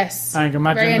it. Yes. I can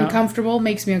imagine very that. uncomfortable.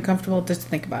 Makes me uncomfortable just to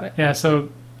think about it. Yeah, so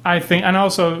I think... And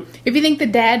also... If you think the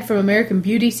dad from American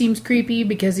Beauty seems creepy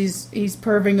because he's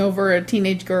perving over a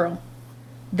teenage girl,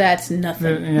 that's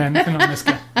nothing. Nothing on this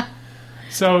guy.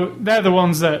 So they're the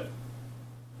ones that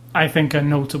I think are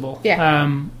notable. Yeah.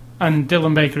 And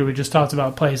Dylan Baker, who we just talked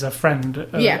about, plays a friend,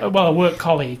 a work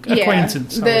colleague,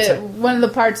 acquaintance. One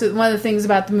of the things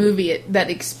about the movie that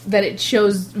it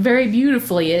shows very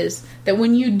beautifully is that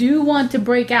when you do want to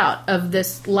break out of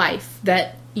this life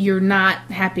that you're not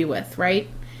happy with, right?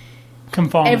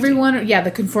 Conformity.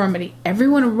 The conformity.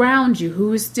 Everyone around you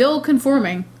who is still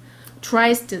conforming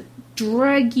tries to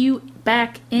drag you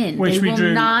back in. Which they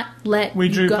will not let we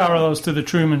you drew go. parallels to the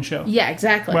Truman Show. Yeah,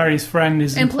 exactly. Where his friend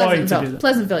is employed to do that.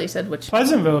 Pleasantville, you said.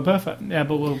 Pleasantville, perfect. Yeah,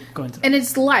 but we'll go into that. And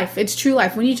it's life. It's true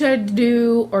life. When you try to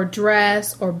do or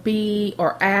dress or be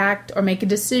or act or make a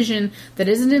decision that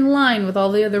isn't in line with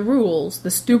all the other rules,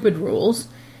 the stupid rules,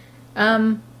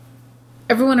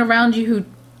 everyone around you who...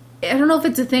 I don't know if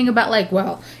it's a thing about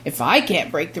if I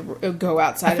can't go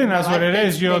outside. I think that's what it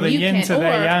is. You're the yin to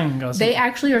their yang. Or they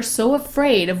actually are so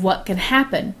afraid of what can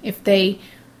happen if they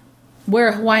wear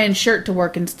a Hawaiian shirt to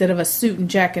work instead of a suit and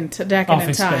jacket and tie.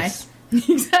 Office Space.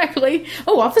 Exactly.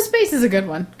 Oh, Office Space is a good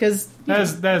one because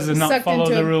there's a not follow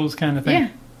the rules kind of thing. Yeah.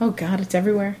 Oh God, it's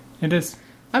everywhere. It is.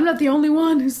 I'm not the only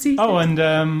one who sees. Oh, and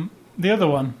the other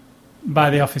one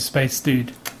by the Office Space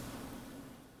dude.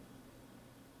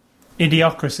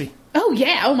 Idiocracy. Oh,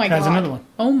 yeah. Oh, my God. There's another one.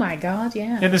 Oh, my God,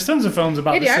 yeah. Yeah, there's tons of films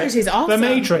about this. Idiocracy is awesome. The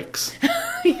Matrix.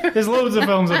 There's loads of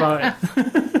films about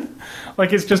it.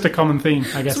 It's just a common theme,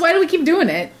 I guess. So why do we keep doing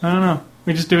it? I don't know.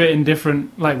 We just do it in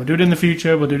different... we'll do it in the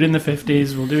future, we'll do it in the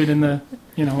 50s, we'll do it in the...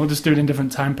 we'll just do it in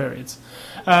different time periods.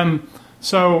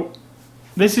 So,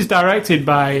 this is directed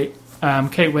by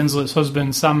Kate Winslet's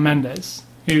husband, Sam Mendes,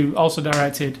 who also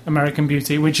directed American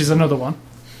Beauty, which is another one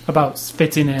about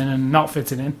fitting in and not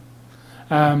fitting in.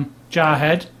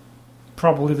 Jarhead,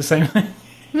 probably the same thing.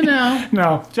 No.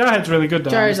 No, Jarhead's really good, though.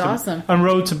 Jar is awesome. And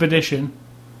Road to Perdition,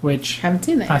 which Haven't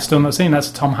seen that I yet. still not seen. That's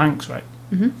Tom Hanks, right?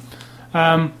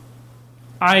 Mm-hmm.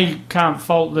 I can't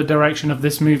fault the direction of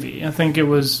this movie. I think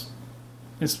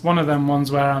it's one of them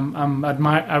ones where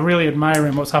I really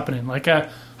admiring what's happening. Like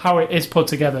how it is put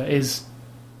together is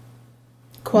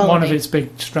Quality. one of its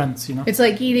big strengths. You know, It's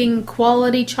like eating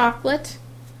quality chocolate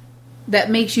that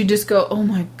makes you just go, oh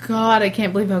my god, I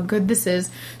can't believe how good this is,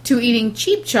 to eating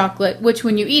cheap chocolate, which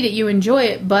when you eat it, you enjoy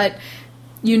it, but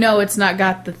you know it's not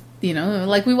got the,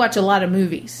 like we watch a lot of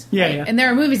movies. Yeah, right? yeah. And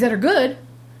there are movies that are good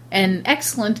and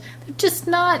excellent. They're just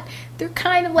not, they're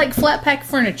kind of like flat pack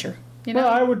furniture. You know? well,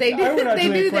 I would they do actually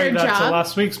their equate that to job.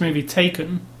 last week's movie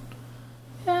Taken.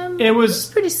 It It was.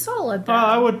 pretty solid, though. Well,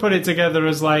 I would put it together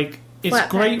as like it's Flat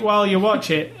great pack. while you watch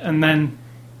it, and then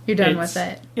You're done it's- with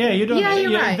it. Yeah, you don't. Yeah,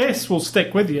 you're right. This will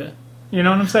stick with you. You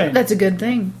know what I'm saying? That's a good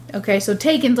thing. Okay, so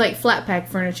Taken's like flat pack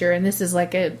furniture, and this is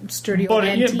like a sturdy old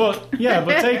antique. but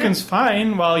Taken's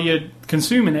fine while you're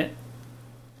consuming it,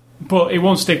 but it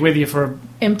won't stick with you for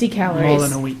Empty more calories.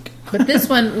 than a week. But this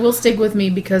one will stick with me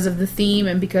because of the theme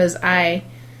and because I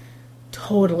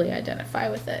totally identify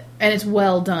with it, and it's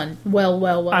well done,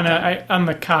 well And done. and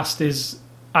the cast is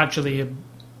actually.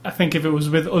 I think if it was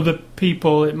with other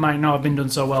people, it might not have been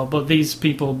done so well. But these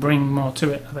people bring more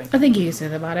to it. I think. I think you can say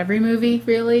that about every movie,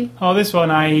 really. Oh, this one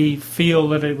I feel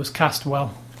that it was cast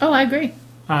well. Oh, I agree.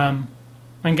 And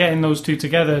getting those two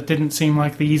together didn't seem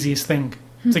like the easiest thing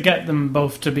to get them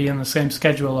both to be in the same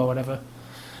schedule or whatever.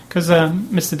 Because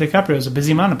Mr. DiCaprio is a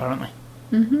busy man, apparently.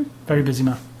 Mm-hmm. Very busy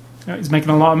man. He's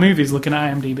making a lot of movies, looking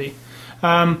at IMDb.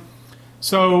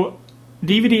 So,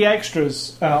 DVD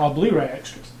extras, or Blu-ray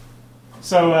extras.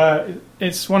 So,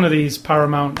 it's one of these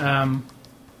Paramount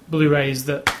Blu-rays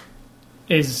that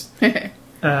is...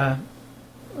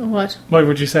 What? what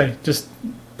would you say? Just...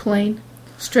 Plain?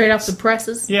 Straight off the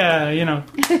presses? Yeah, you know.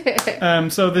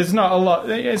 So there's not a lot.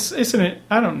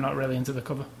 I'm not really into the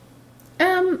cover.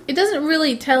 It doesn't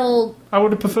really tell. I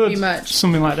would have preferred Pretty much.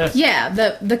 something like this. Yeah,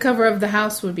 the cover of the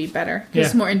house would be better.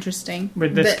 It's Yeah. more interesting.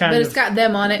 With this kind but of- it's got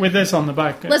them on it. With this on the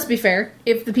back. Let's be fair.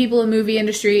 If the people in the movie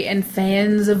industry and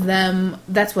fans of them,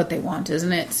 that's what they want,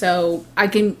 isn't it? So I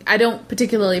don't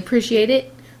particularly appreciate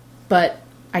it, but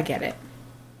I get it.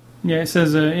 Yeah, it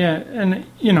says, and,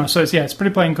 so it's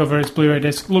pretty plain cover, it's Blu-ray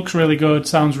disc, looks really good,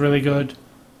 sounds really good.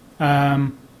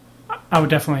 I would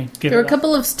definitely give There it were a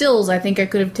couple of stills I think I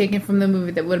could have taken from the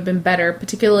movie that would have been better,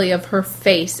 particularly of her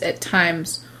face at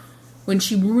times when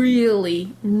she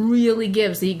really, really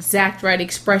gives the exact right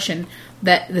expression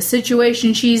that the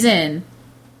situation she's in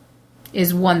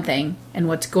is one thing and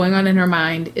what's going on in her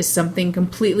mind is something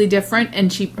completely different,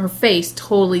 and her face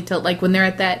totally like when they're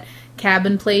at that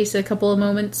cabin place a couple of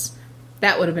moments,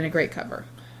 that would have been a great cover.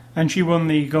 And she won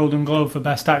the Golden Globe for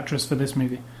Best Actress for this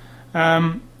movie.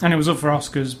 And it was up for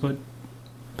Oscars, but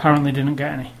apparently didn't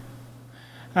get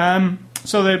any.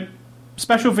 So the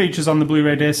special features on the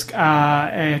Blu-ray disc are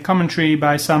a commentary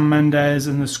by Sam Mendes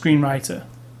and the screenwriter.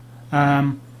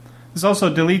 There's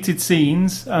also deleted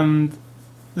scenes, and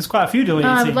there's quite a few deleted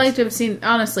I scenes. would like to have seen,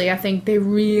 honestly, I think they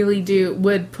really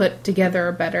would put together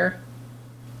a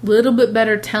little bit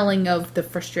better telling of the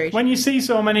frustration. When you see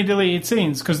so many deleted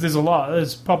scenes, because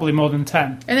there's probably more than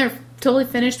 10, And they're totally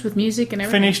finished with music and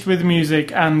everything. finished with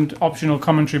music and optional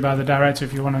commentary by the director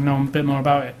if you want to know a bit more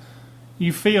about it,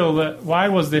 you feel that, why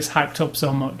was this hacked up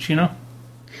so much, you know?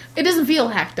 It doesn't feel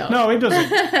hacked up. No, it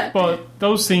doesn't. But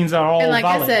those scenes are all And like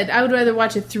valid. I said, I would rather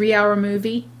watch a 3-hour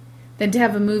movie than to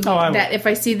have a movie Oh, I would. that if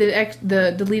I see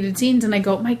the deleted scenes and I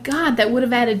go, my God, that would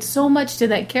have added so much to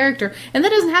that character. And that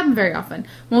doesn't happen very often.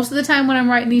 Most of the time when I'm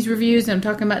writing these reviews and I'm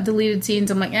talking about deleted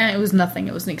scenes, I'm like, it was nothing.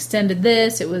 It was an extended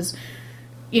this. It was,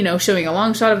 showing a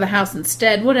long shot of the house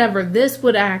instead. Whatever. This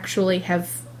would actually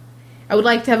have... I would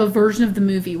like to have a version of the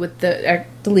movie with the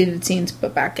deleted scenes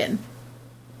put back in.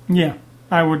 Yeah,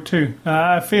 I would too.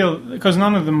 I feel, because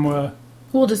none of them were...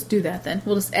 We'll just do that then.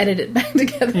 We'll just edit it back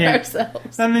together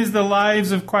ourselves. Then there's The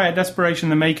Lives of Quiet Desperation,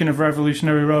 The Making of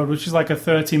Revolutionary Road, which is like a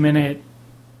 30-minute...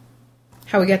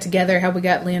 How we got together, how we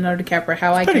got Leonardo DiCaprio,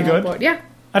 how I pretty came on good. board. Yeah,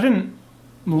 I didn't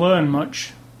learn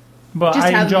much, but just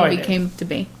I how the enjoyed movie it. came to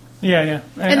be. Yeah.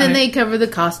 And then they cover the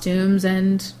costumes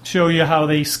and... show you how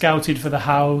they scouted for the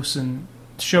house and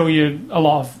show you a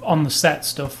lot of on-the-set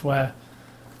stuff where...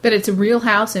 But it's a real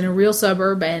house in a real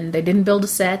suburb, and they didn't build a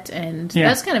set, and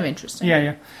that's kind of interesting.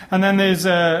 Yeah. And then there's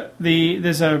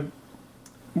a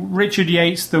Richard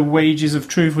Yates' The Wages of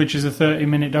Truth, which is a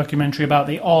 30-minute documentary about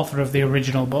the author of the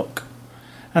original book.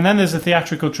 And then there's a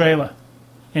theatrical trailer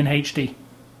in HD,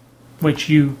 which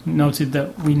you noted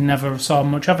that we never saw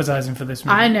much advertising for this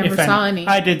movie. I never saw any.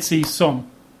 I did see some,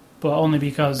 but only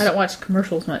because I don't watch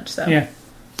commercials much, so. yeah.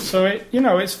 So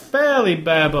it's fairly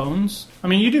bare bones. I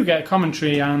mean, you do get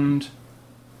commentary and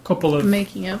a couple of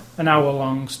Making of. an hour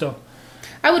long stuff.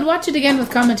 I would watch it again with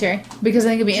commentary because I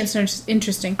think it'd be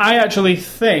interesting. I actually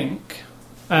think,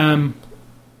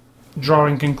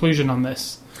 drawing conclusion on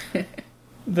this,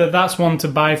 that's one to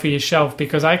buy for your shelf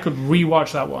because I could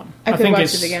rewatch that one. I could think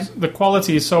watch it again. The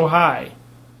quality is so high,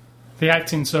 the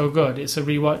acting's so good. It's a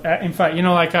rewatch. In fact,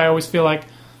 like I always feel like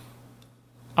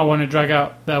I want to drag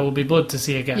out There Will Be Blood to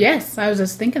see again. Yes, I was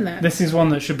just thinking that. This is one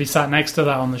that should be sat next to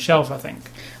that on the shelf, I think.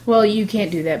 Well, you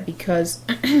can't do that because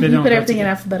you don't put go everything in together.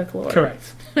 alphabetical order.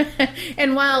 Correct.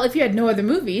 And while if you had no other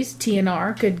movies, T and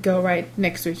R could go right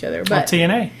next to each other. Or But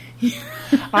TNA.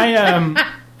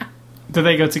 Do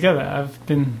they go together? I've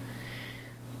been...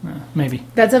 maybe.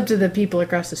 that's up to the people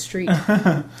across the street.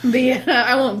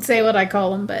 I won't say what I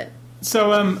call them, but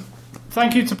So,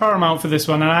 thank you to Paramount for this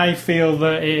one, and I feel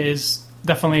that it is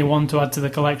definitely one to add to the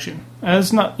collection.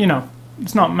 It's not,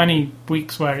 it's not many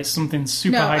weeks where it's something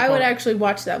super no, high I would quality. actually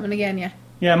watch that one again. Yeah,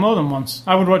 Yeah, more than once.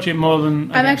 I would watch it more than... I'm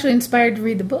again. actually inspired to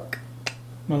read the book.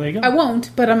 Well, there you I go. won't,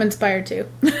 but I'm inspired to.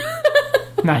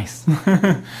 Nice.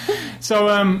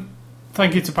 So,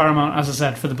 thank you to Paramount, as I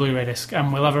said, for the Blu-ray disc,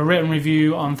 and we'll have a written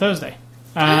review on Thursday.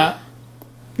 I'll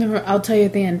tell you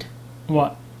at the end.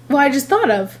 What? Well, I just thought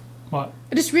of. What?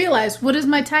 I just realized, what is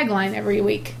my tagline every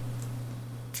week?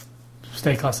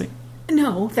 Stay classy.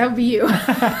 No, that would be you.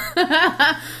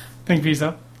 Think for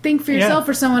yourself. Think for yourself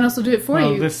or someone else will do it for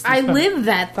Well, you. this I fun. live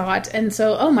that thought, and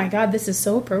so, oh my god, this is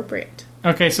so appropriate.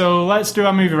 Okay, so let's do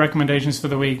our movie recommendations for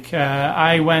the week.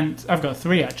 I've got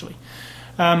 3 actually.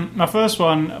 My first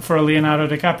one for a Leonardo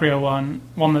DiCaprio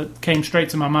one that came straight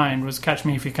to my mind was Catch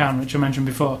Me If You Can, which I mentioned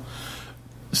before.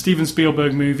 Steven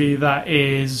Spielberg movie that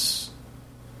is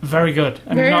very good.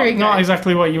 And Very not good.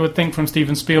 exactly what you would think from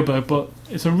Steven Spielberg, but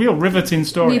it's a real riveting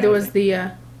story. Neither I was think.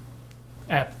 the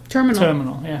Terminal.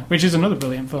 Terminal. Yeah, which is another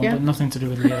brilliant film, Yeah. but nothing to do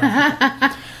with Leo.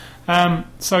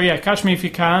 So yeah, Catch Me If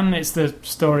You Can. It's the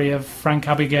story of Frank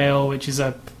Abigail, which is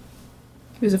a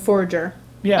He was a forager.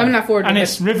 yeah, I'm not forward and with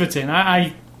it's riveting.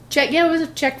 I Check. Yeah, it was a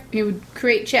check. He would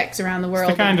create checks around the world.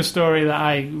 It's the kind of story that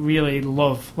I really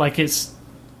love. Like it's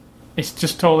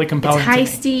just totally it's compelling. to me.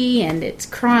 heisty and it's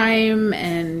crime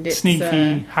and it's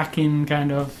Sneaky hacking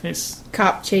kind of. It's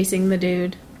cop chasing the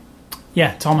dude.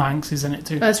 yeah. Tom Hanks is in it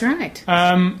too. That's right.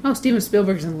 Oh, Steven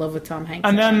Spielberg's in love with Tom Hanks.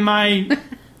 And then my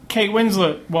Kate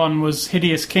Winslet one was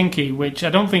Hideous Kinky, which I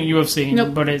don't think you have seen,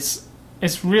 Nope. but it's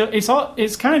real.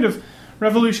 It's kind of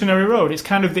Revolutionary Road. It's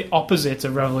kind of the opposite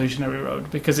of Revolutionary Road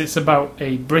because it's about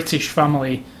a British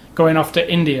family going off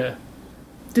to India,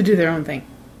 to do their own thing.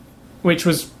 which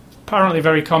was apparently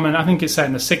very common. I think it's set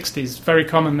in the 60s. Very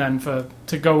common then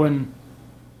to go and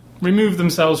remove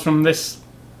themselves from this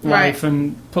life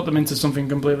and put them into something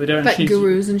completely different. Like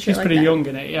gurus and shit She's like pretty that. young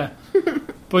in it, yeah.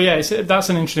 But yeah, that's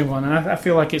an interesting one, and I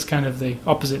feel like it's kind of the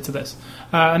opposite to this.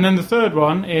 And then the third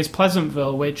one is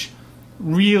Pleasantville, which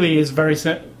really is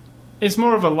it's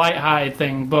more of a light-hearted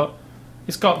thing, but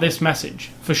it's got this message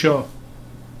for sure.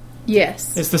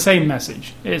 Yes. It's the same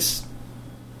message. It's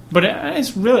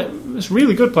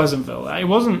really good. Pleasantville. It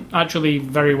wasn't actually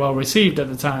very well received at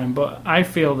the time, but I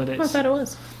feel that I it's thought it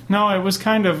was. no. It was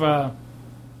kind of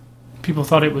people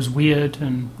thought it was weird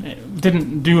and it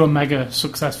didn't do a mega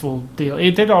successful deal.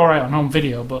 It did all right on home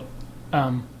video, but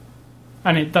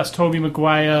that's Tobey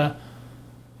Maguire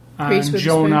and Reese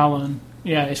Joan Witherspoon. Allen.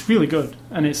 Yeah, it's really good,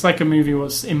 and it's like a movie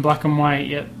was in black and white.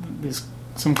 Yet there's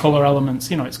some color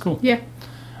elements. It's cool. Yeah.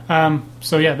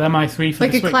 So yeah, they're my 3 for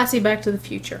Like this a week. classy Back to the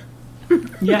Future.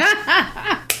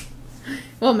 Yeah.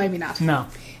 Well, maybe not. No.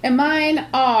 And mine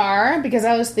are, because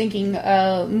I was thinking,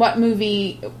 what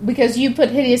movie, because you put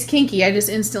Hideous Kinky, I just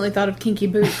instantly thought of Kinky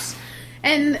Boots.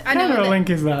 And I What know kind of a that, link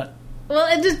is that? well,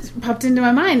 it just popped into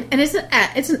my mind. And it's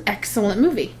an excellent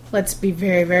movie. Let's be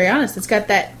very, very honest. It's got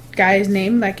that guy's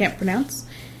name that I can't pronounce.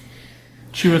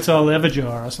 Chiwetel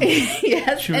Ejiofor or something.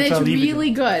 Yes, and it's Chiwetel Ejiofor.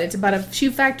 really good. It's about a shoe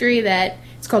factory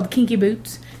it's called Kinky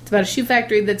Boots. It's about a shoe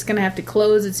factory that's going to have to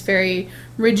close. It's very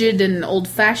rigid and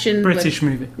old-fashioned. British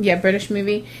movie. Yeah, British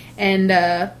movie. And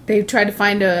they tried to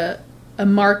find a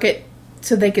market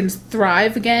so they can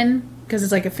thrive again, because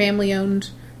it's like a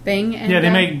family-owned thing. And, Yeah, they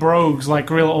make brogues, like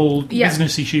real old Yeah.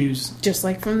 businessy shoes just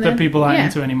like from that people aren't yeah.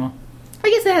 into anymore. I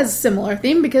guess it has a similar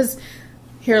theme, because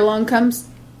here along comes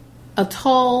a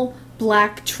tall,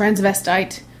 black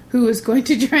transvestite who is going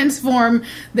to transform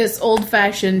this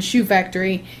old-fashioned shoe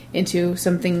factory into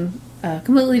something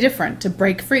completely different to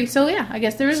break free. So yeah, I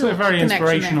guess there is a very connection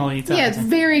inspirational. there. Yeah, it's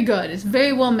very good. It's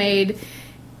very well made.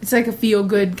 It's like a feel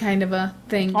good kind of a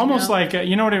thing. Almost like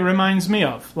you know what it reminds me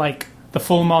of, like the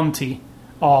Full Monty,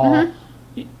 or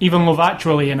even Love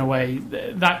Actually in a way.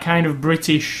 That kind of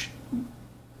British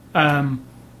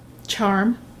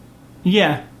charm.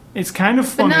 Yeah, it's kind of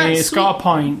funny. It's got a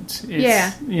point.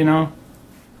 It's, you know,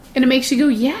 and it makes you go,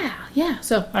 yeah.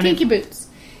 So Kinky Boots.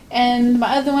 And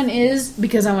my other one is,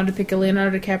 because I wanted to pick a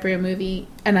Leonardo DiCaprio movie,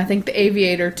 and I think The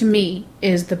Aviator, to me,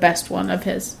 is the best one of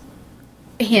his.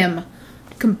 Him.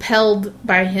 Compelled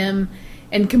by him,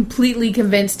 and completely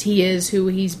convinced he is who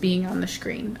he's being on the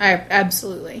screen.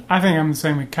 Absolutely. I think I'm the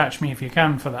same with Catch Me If You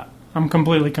Can for that. I'm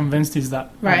completely convinced he's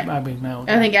that. Right. I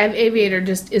think Aviator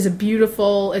just is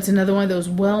it's another one of those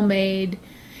well-made.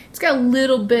 It's got a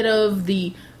little bit of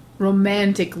the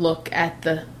romantic look at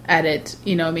it,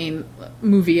 you know, I mean,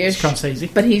 movie-ish.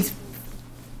 Scorsese. But he's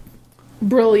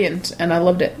brilliant, and I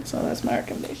loved it. So that's my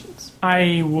recommendations.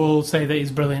 I will say that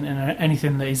he's brilliant in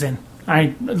anything that he's in.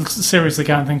 I seriously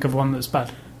can't think of one that's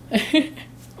bad.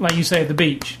 Like you say, The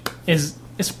Beach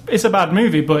it's a bad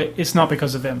movie, but it's not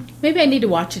because of him. Maybe I need to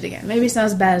watch it again. Maybe it's not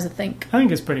as bad as I think. I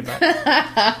think it's pretty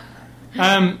bad.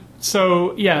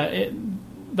 So yeah,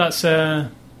 that's the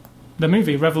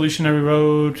movie Revolutionary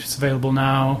Road. It's available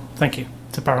now. Thank you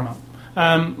to Paramount.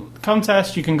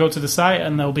 Contest. You can go to the site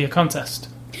and there'll be a contest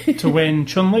to win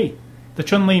Chun-Li, the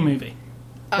Chun-Li movie.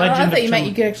 I thought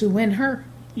you could actually win her.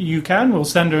 You can. We'll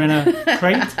send her in a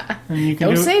crate, and you can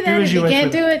Don't say that. as you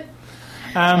can't do it.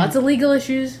 Lots of legal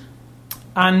issues.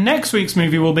 And next week's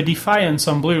movie will be Defiance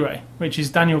on Blu-ray, which is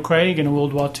Daniel Craig in a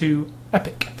World War II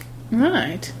epic.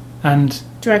 Right. And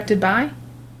directed by?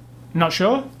 Not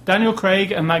sure. Daniel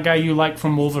Craig and that guy you like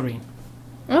from Wolverine.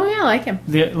 Oh yeah, I like him.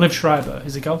 Liv Schreiber,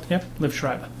 is he called? Yep, Liv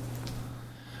Schreiber.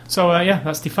 So yeah,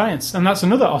 that's Defiance, and that's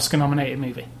another Oscar-nominated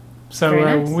movie. So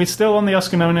nice. We're still on the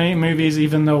Oscar-nominated movies,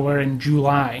 even though we're in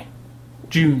June.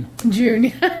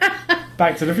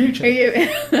 Back to the Future.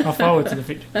 Or Forward to the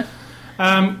Future.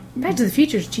 Back to the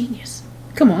Future is genius.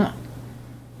 Come on.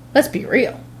 Let's be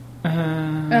real.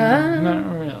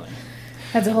 Not really.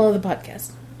 That's a whole other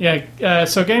podcast. Yeah,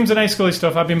 so games and Ice Scully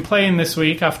stuff I've been playing this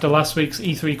week after last week's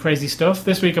E3 crazy stuff.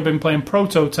 This week I've been playing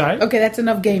Prototype. Okay, that's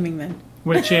enough gaming then.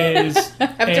 Which is...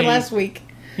 after last week.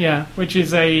 Yeah, which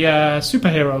is a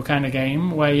superhero kind of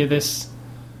game where you're this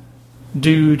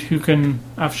dude who can...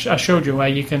 I showed you where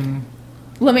you can...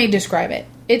 Let me describe it.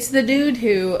 It's the dude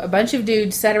who... A bunch of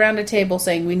dudes sat around a table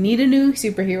saying, we need a new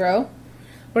superhero.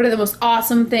 What are the most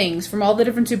awesome things from all the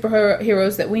different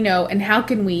superheroes that we know, and how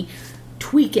can we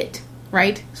tweak it,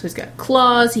 right? So he's got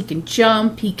claws, he can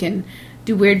jump, he can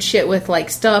do weird shit with, like,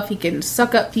 stuff, he can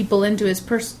suck up people into his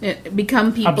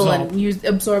become people and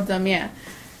absorb them, yeah.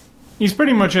 He's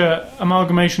pretty much an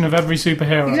amalgamation of every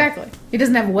superhero. Exactly. He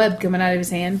doesn't have a web coming out of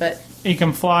his hand, but... He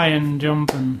can fly and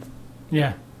jump and...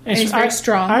 Yeah. And he's very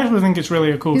strong. I actually think it's really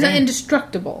a cool game. He's not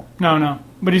indestructible. No.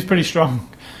 But he's pretty strong.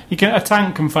 A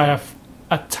tank can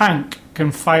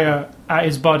fire at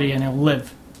his body and he'll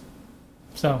live.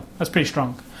 So, that's pretty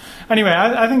strong. Anyway,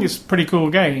 I think it's a pretty cool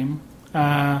game.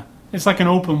 It's like an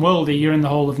open world. You're in the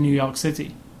whole of New York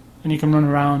City. And you can run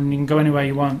around and you can go anywhere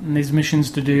you want. And there's missions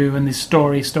to do and there's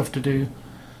story stuff to do.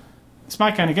 It's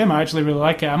my kind of game. I actually really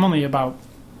like it. I'm only about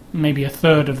maybe a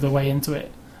third of the way into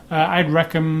it. I'd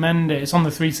recommend it. It's on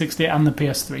the 360 and the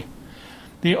PS3.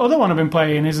 The other one I've been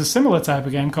playing is a similar type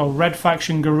of game called Red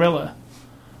Faction Guerrilla,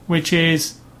 which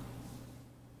is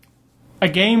a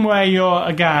game where you're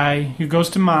a guy who goes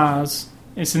to Mars.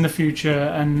 It's in the future,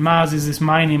 and Mars is this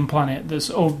mining planet that's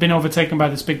been overtaken by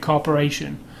this big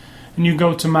corporation. And you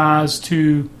go to Mars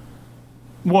to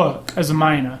work as a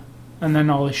miner, and then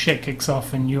all this shit kicks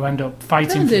off, and you end up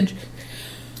fighting.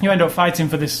 You end up fighting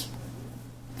for this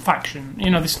faction.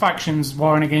 You know, this faction's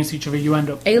warring against each other. You end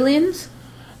up aliens.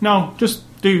 No, just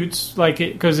dudes. Like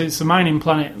it because it's a mining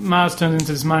planet. Mars turns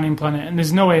into this mining planet, and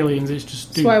there's no aliens. It's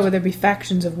just dudes. So why would there be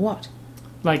factions of what?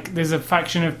 Like there's a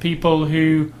faction of people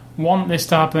who want this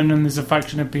to happen, and there's a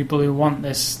faction of people who want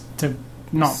this to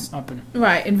not happen.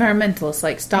 Right, environmentalists,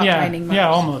 like stop mining Mars. Yeah,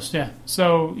 almost, yeah.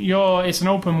 So it's an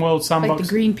open world sandbox. Like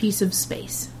the green piece of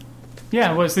space.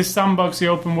 Yeah, well, it's this sandboxy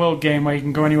open world game where you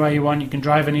can go anywhere you want, you can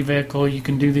drive any vehicle, you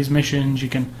can do these missions,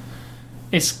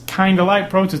 It's kind of like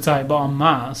Prototype, but on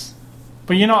Mars.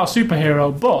 But you're not a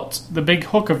superhero, but the big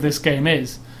hook of this game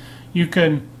is you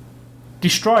can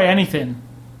destroy anything,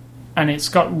 and it's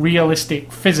got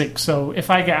realistic physics. So if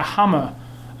I get a hammer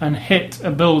and hit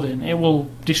a building, it will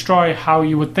destroy how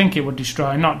you would think it would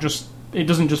destroy. It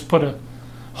doesn't just put a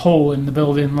hole in the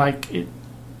building like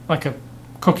a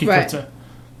cookie cutter.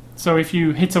 So if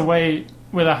you hit away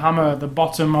with a hammer at the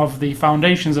bottom of the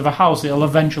foundations of a house, it'll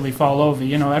eventually fall over.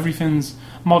 You know, everything's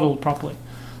modelled properly.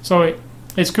 So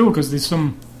it's cool because there's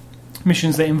some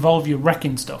missions that involve you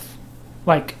wrecking stuff.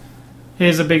 Like,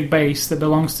 here's a big base that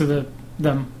belongs to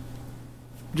them.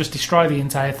 Just destroy the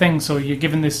entire thing. So you're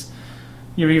given this...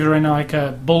 You're either in like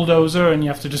a bulldozer and you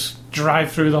have to just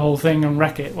drive through the whole thing and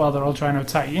wreck it while they're all trying to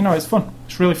attack you. You know, it's fun.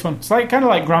 It's really fun. It's like kind of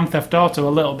like Grand Theft Auto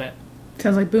a little bit.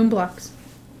 Sounds like Boom Blocks.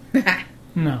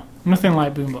 No, nothing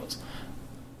like Boom Blocks.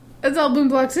 That's all Boom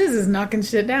Blocks is knocking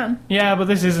shit down. Yeah, but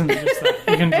this isn't just that.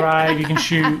 You can drive, you can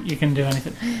shoot, you can do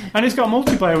anything. And it's got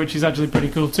multiplayer, which is actually pretty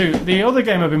cool too. The other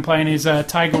game I've been playing is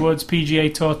Tiger Woods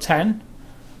PGA Tour 10,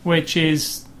 which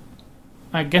is...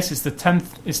 I guess it's the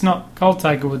 10th... It's not called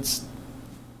Tiger Woods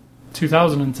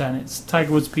 2010. It's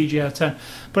Tiger Woods PGA 10.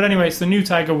 But anyway, it's the new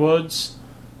Tiger Woods.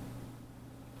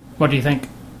 What do you think?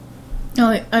 Oh,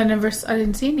 I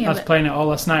didn't see any I of was it. playing it all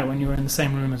last night when you were in the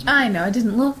same room as me. I know, I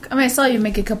didn't look. I mean, I saw you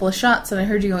make a couple of shots and I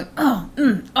heard you going,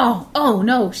 oh,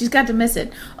 no, she's got to miss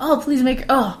it. Oh, please make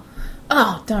her,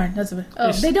 oh, darn, that's a bit.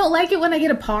 Oh, they don't like it when I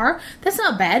get a par? That's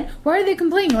not bad. Why are they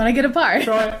complaining when I get a par?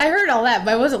 So I heard all that,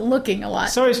 but I wasn't looking a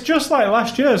lot. So it's just like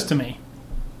last year's to me.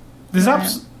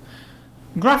 There's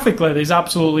graphically, there's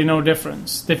absolutely no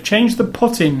difference. They've changed the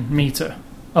putting meter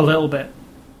a little bit,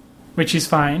 which is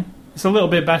fine. It's a little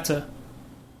bit better.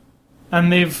 And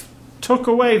they've took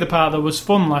away the part that was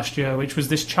fun last year, which was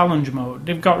this challenge mode.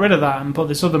 They've got rid of that and put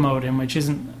this other mode in, which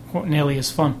isn't nearly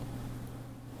as fun.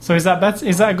 So is that better?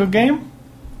 Is that a good game?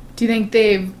 Do you think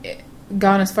they've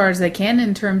gone as far as they can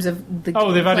in terms of the...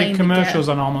 Oh, they've added playing commercials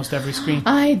on almost every screen.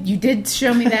 You did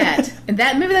show me that. And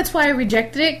maybe that's why I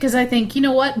rejected it, because I think, you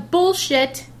know what?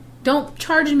 Bullshit. Don't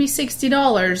charge me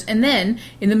 $60 and then,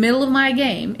 in the middle of my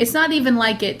game, it's not even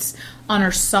like it's on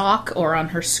her sock or on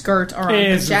her skirt or on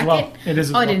her jacket. Well. It is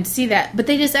as well. I didn't see that. But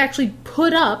they just actually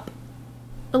put up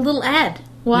a little ad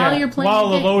while you're playing while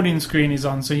the the game. loading screen is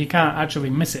on, so you can't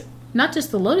actually miss it. Not just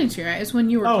the loading screen, right? It's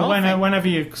when you were golfing. Whenever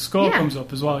your score comes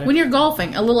up as well. Yeah. When you're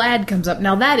golfing, a little ad comes up.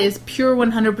 Now that is pure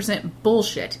 100%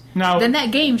 bullshit. Now, then that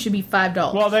game should be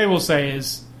 $5. What they will say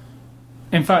is...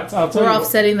 In fact, I'll tell you... We're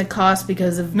offsetting the cost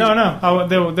because of... No.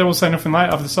 They will say nothing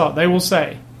like of the sort. They will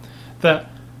say that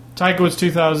Tiger Woods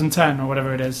 2010, or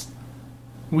whatever it is,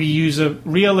 we use a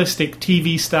realistic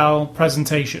TV-style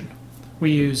presentation.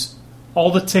 We use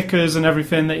all the tickers and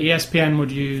everything that ESPN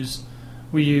would use.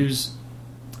 We use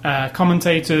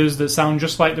commentators that sound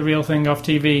just like the real thing off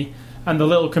TV, and the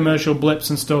little commercial blips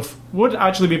and stuff would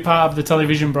actually be part of the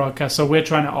television broadcast, so we're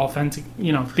trying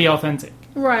to be authentic.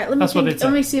 Right, let That's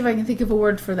me see if I can think of a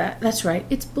word for that. That's right,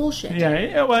 it's bullshit. Yeah,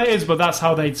 it is, but that's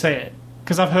how they'd say it.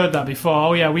 Because I've heard that before.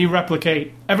 Oh yeah, we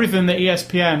replicate everything that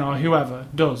ESPN or whoever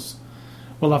does.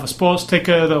 We'll have a sports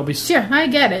ticker that'll be... Sure, I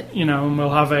get it. And we'll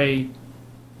have a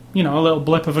little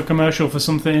blip of a commercial for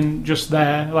something just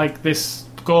there. Like this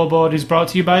scoreboard is brought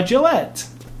to you by Gillette.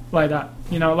 Like that.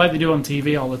 Like they do on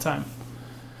TV all the time.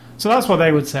 So that's what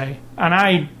they would say. And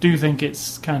I do think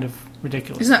it's kind of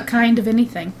ridiculous. It's not kind of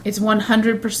anything. It's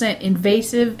 100%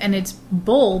 invasive, and it's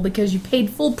bull because you paid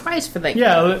full price for that.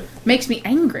 Yeah. Makes me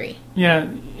angry. Yeah,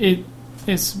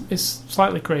 it's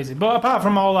slightly crazy. But apart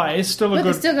from all that, it's still But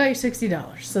they still got your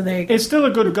 $60, so there you go. It's still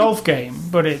a good golf game,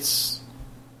 but it's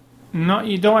not...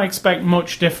 You don't expect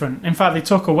much different. In fact, they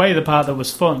took away the part that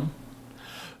was fun,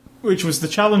 which was the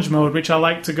challenge mode, which I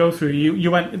like to go through.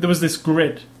 You went... There was this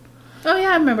grid. Oh,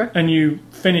 yeah, I remember. And you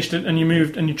finished it, and you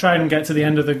moved, and you tried and get to the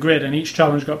end of the grid, and each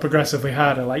challenge got progressively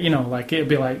harder. Like, it'd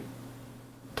be like,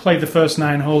 play the first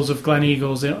 9 holes of Glen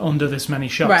Eagles under this many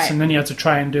shots, right. And then you had to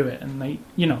try and do it. And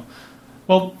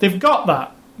well, they've got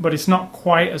that, but it's not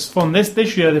quite as fun.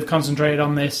 This year they've concentrated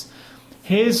on this.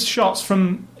 Here's shots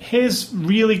from... Here's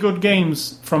really good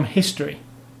games from history.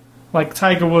 Like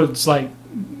Tiger Woods,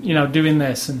 doing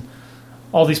this, and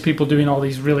all these people doing all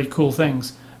these really cool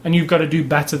things. And you've got to do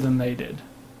better than they did.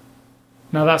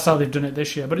 Now, that's how they've done it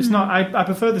this year. But it's not... I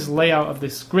prefer this layout of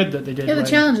this grid that they did. Yeah, the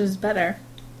challenge is better.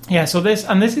 Yeah, so this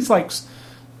is,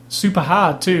 super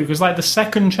hard, too. Because, the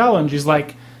second challenge is,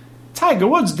 Tiger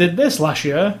Woods did this last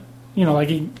year. He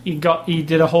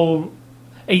did a whole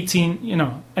 18...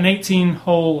 an 18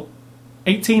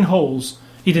 holes.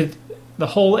 He did the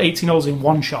whole 18 holes in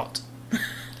one shot.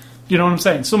 You know what I'm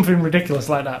saying? Something ridiculous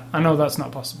like that. I know that's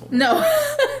not possible. No.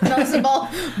 The ball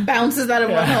bounces out of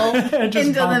one hole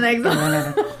into the next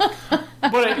one.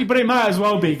 But it might as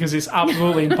well be, because it's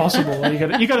absolutely impossible.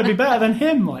 You got to be better than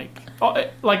him.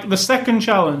 Like the second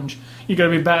challenge, you got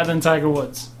to be better than Tiger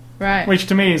Woods. Right. Which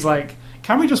to me is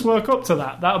can we just work up to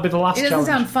that? That'll be the last challenge. It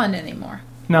doesn't sound fun anymore.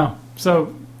 No.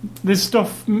 So there's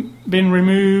stuff been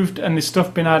removed and there's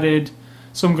stuff been added.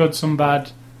 Some good, some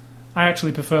bad. I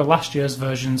actually prefer last year's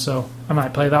version, so I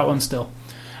might play that one still.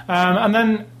 And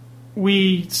then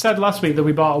we said last week that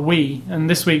we bought a Wii, and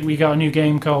this week we got a new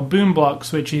game called Boom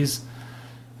Blocks, which is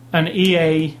an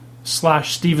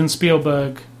EA/Steven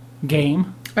Spielberg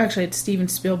game. Actually, it's Steven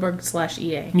Spielberg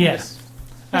 /EA. Yes.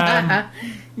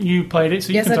 You played it, so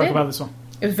you Yes, can I talk did. about this one.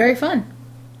 It was very fun.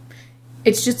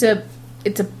 It's just a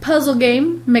puzzle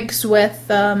game mixed with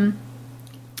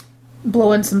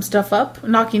blowing some stuff up,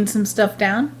 knocking some stuff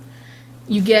down.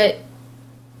 You get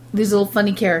these little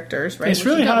funny characters, right? It's which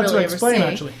you really don't hard to ever explain, see.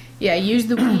 actually. Yeah, use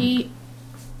the Wii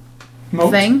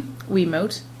Mote? thing,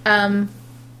 Wiimote.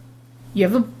 You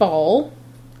have a ball,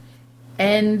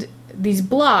 and these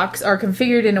blocks are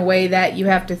configured in a way that you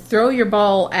have to throw your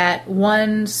ball at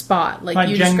one spot. Like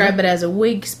you Jenga? describe it as a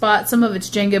weak spot. Some of it's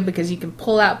Jenga because you can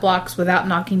pull out blocks without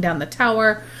knocking down the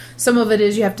tower. Some of it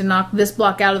is you have to knock this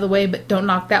block out of the way, but don't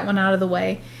knock that one out of the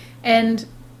way. And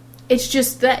it's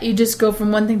just that you just go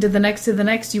from one thing to the next to the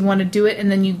next. You want to do it, and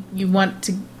then you want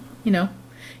to,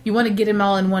 you want to get them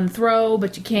all in one throw,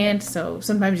 but you can't. So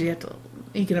sometimes you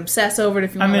can obsess over it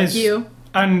if you want, like you.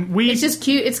 And It's just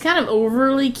cute. It's kind of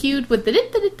overly cute with the.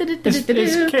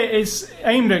 it's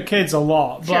aimed at kids a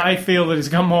lot, but Sure. I feel that it's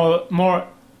got more.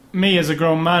 Me as a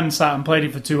grown man sat and played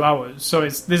it for 2 hours, so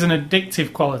there's an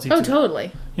addictive quality to Oh, it,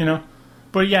 totally.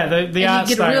 But yeah, the art And you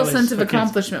get a style real is sense of for kids.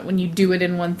 accomplishment when you do it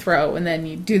in one throw, and then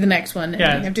you do the next one, and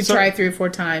Yeah, you have to so- try 3 or 4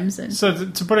 times. And So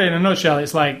to put it in a nutshell,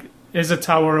 it's like there's a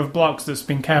tower of blocks that's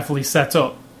been carefully set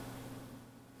up.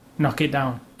 Knock it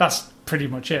down. That's pretty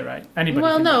much it, right? Anybody?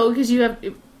 well, can do no, because you have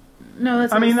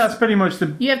that's. it. I mean, that's pretty much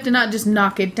the. you have to not just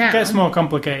knock it down. It gets more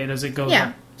complicated as it goes Yeah.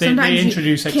 on. They Sometimes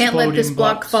introduce you can't let exploding this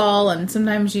block blocks. fall, and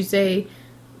sometimes you say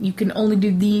you can only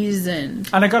do these, and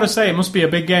And I got to say, it must be a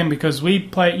big game because you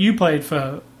played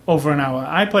for over an hour.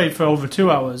 I played for over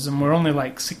 2 hours, and we're only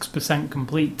like 6%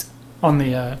 complete on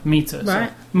the meter. So Right.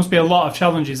 there must be a lot of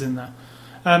challenges in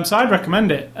there. So I'd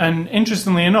recommend it. And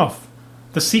interestingly enough,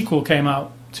 the sequel came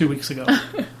out 2 weeks ago.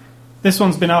 This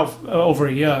one's been out over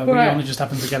a year. We Right. only just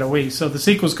happened to get a Wii. So the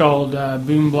sequel's called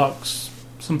Boom Blocks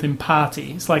something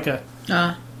Party. It's like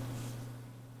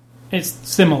it's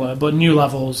similar, but new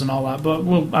levels and all that. But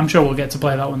I'm sure we'll get to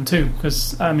play that one too,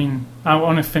 because, I mean, I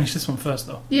want to finish this one first,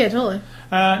 though. yeah, totally.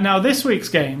 Now, this week's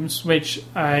games, which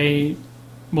I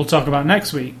will talk about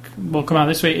next week, will come out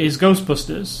this week, is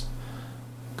Ghostbusters,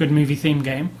 good movie theme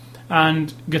game,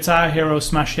 and Guitar Hero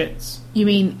Smash Hits. You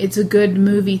mean it's a good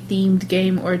movie-themed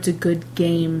game, or it's a good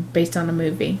game based on a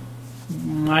movie?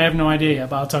 I have no idea yet,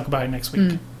 but I'll talk about it next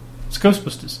week. It's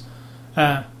Ghostbusters.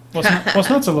 What's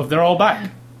not to love? They're all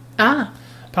back, Ah,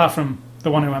 apart from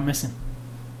the one who went missing.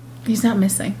 he's not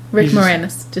missing. Rick He's just-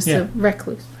 Moranis, just yeah. a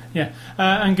recluse. Yeah,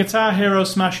 and Guitar Hero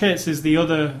Smash Hits is the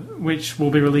other, which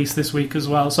will be released this week as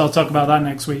well, so I'll talk about that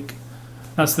next week.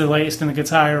 That's the latest in the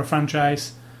Guitar Hero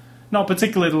franchise. Not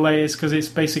particularly the latest, because it's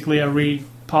basically a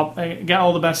re-pop, get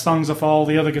all the best songs off all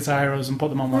the other Guitar Heroes and put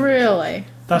them on one. Really?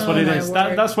 That's what Oh, it my is.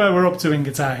 word. That's where we're up to in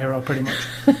Guitar Hero, pretty much.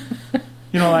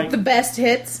 Like, The best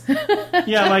hits.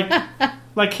 yeah,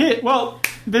 like hit, well,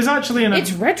 there's actually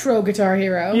It's retro Guitar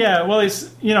Hero. yeah, well, it's,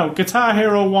 Guitar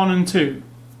Hero 1 and 2.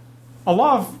 A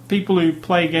lot of people who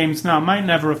play games now might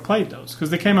never have played those because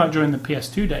they came out during the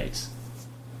PS2 days.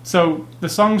 So the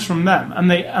songs from them and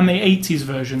the 80s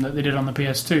version that they did on the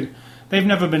PS2, they've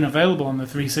never been available on the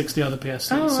 360 or the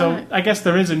PS3. Oh, so right. I guess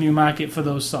there is a new market for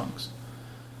those songs.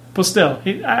 But still,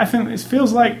 I think it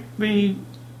feels like the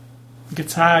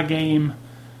guitar game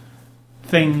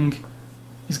thing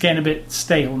is getting a bit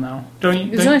stale now. Don't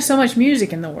you? There's only so much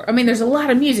music in the world. I mean, there's a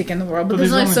lot of music in the world, but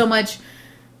there's only so much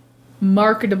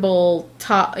marketable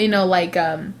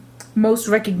most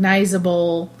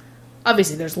recognizable.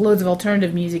 Obviously, there's loads of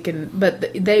alternative music,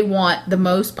 but they want the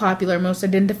most popular, most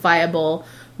identifiable,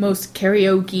 most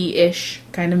karaoke-ish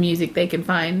kind of music they can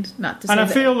find. Not to say And I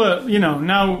that- feel that,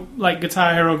 now, like,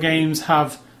 Guitar Hero games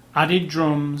have added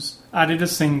drums, added a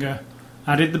singer,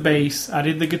 added the bass,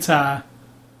 added the guitar.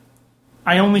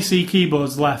 I only see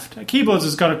keyboards left. Keyboards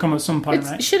has got to come at some point, it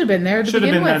right? should have been there. Should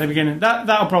have been there at the beginning.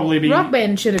 That'll probably be... Rock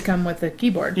Band should have come with a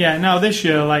keyboard. Yeah, now this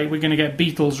year, we're going to get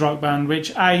Beatles Rock Band,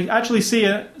 which I actually see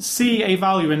a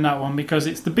value in that one because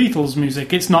it's the Beatles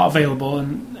music. It's not available,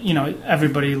 and,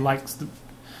 everybody likes the...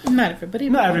 Not everybody.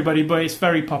 Not everybody, but it's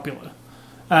very popular.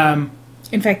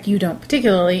 In fact, you don't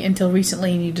particularly until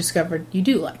recently, and you discovered you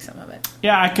do like some of it.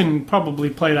 Yeah, I can probably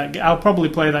play that. I'll probably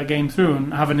play that game through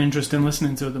and have an interest in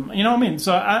listening to them. You know what I mean?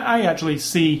 So I actually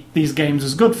see these games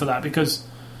as good for that because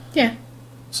Yeah,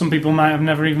 some people might have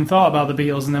never even thought about the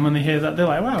Beatles, and then when they hear that, they're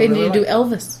like, "Wow!" they really need to do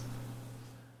Elvis.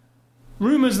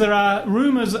 Rumors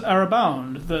are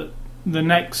abound that the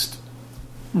next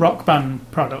rock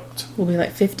band product Will be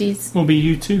like 50s. will be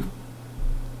U2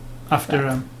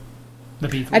 after the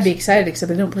Beatles. I'd be excited,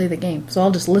 except I don't play the game, so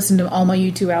I'll just listen to all my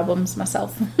U2 albums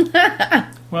myself.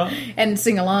 Well, and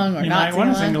sing along or you not might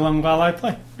want to sing along while I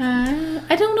play.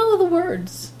 I don't know the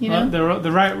words, you know?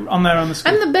 They're right on there on the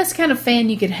screen. I'm the best kind of fan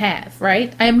you could have,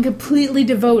 right? I am completely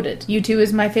devoted. U2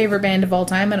 is my favorite band of all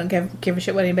time. I don't give a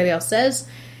shit what anybody else says.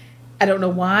 I don't know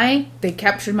why. They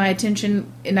captured my attention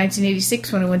in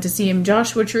 1986 when I went to see him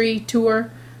Joshua Tree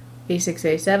tour, 86,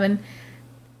 87.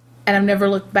 And I've never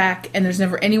looked back, and there's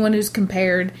never anyone who's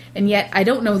compared, and yet I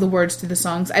don't know the words to the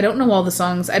songs. I don't know all the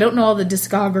songs. I don't know all the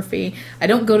discography. I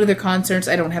don't go to their concerts.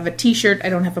 I don't have a t-shirt. I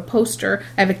don't have a poster.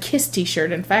 I have a Kiss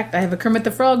t-shirt. In fact, I have a Kermit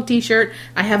the Frog t-shirt.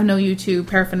 I have no U2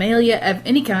 paraphernalia of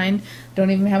any kind. Don't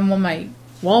even have them on my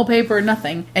wallpaper,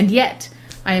 nothing. And yet,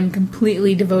 I am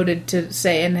completely devoted to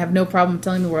say and have no problem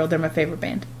telling the world they're my favorite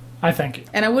band. I thank you.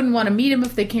 And I wouldn't want to meet them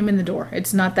if they came in the door.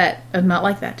 It's not that. I'm not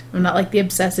like that. I'm not like the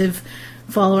obsessive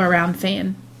follow-around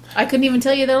fan. I couldn't even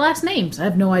tell you their last names. I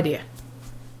have no idea.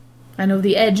 I know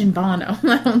The Edge and Bono.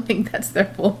 I don't think that's their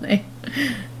full name.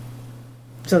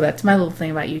 So that's my little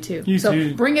thing about U2.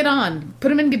 So bring it on. Put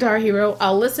them in Guitar Hero.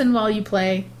 I'll listen while you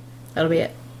play. That'll be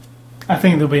it. I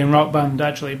think they'll be in Rock Band,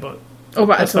 actually, but... Oh,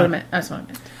 right, that's what I meant. That's what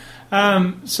I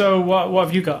meant. So what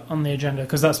have you got on the agenda?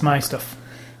 Because that's my stuff.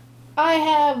 I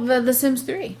have The Sims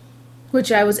 3. Which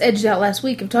I was edged out last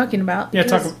week of talking about. Yeah,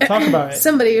 talk about it.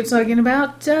 Somebody was talking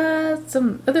about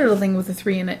some other little thing with a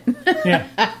 3 in it. Yeah,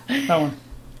 that one.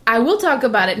 I will talk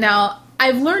about it. Now,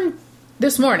 I've learned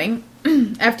this morning,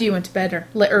 after you went to bed, or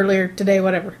earlier today,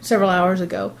 whatever, several hours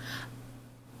ago,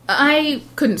 I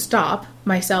couldn't stop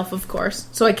myself, of course,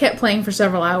 so I kept playing for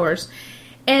several hours.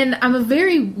 And I'm a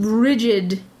very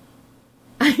rigid...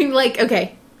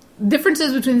 okay,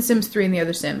 differences between The Sims 3 and the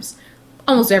other Sims.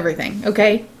 Almost everything,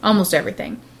 okay? Almost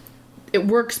everything. It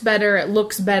works better, it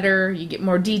looks better, you get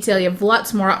more detail, you have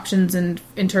lots more options in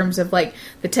terms of, like,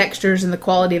 the textures and the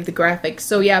quality of the graphics.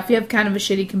 So, yeah, if you have kind of a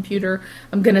shitty computer,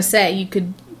 I'm gonna say you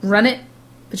could run it,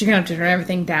 but you're gonna have to turn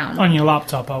everything down. On your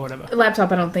laptop or whatever.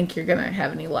 Laptop, I don't think you're gonna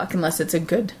have any luck unless it's a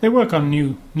good... They work on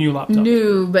new laptops.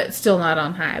 New, but still not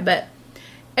on high. But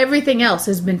everything else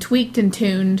has been tweaked and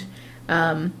tuned.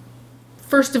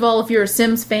 First of all, if you're a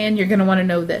Sims fan, you're gonna want to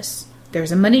know this.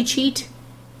 There's a money cheat,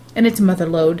 and it's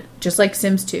motherload, just like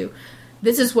Sims 2.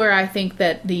 This is where I think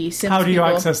that the Sims How do you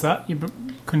access that? You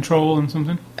control and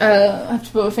something? I have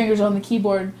to put my fingers on the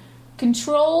keyboard.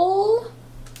 Control,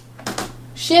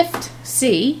 Shift,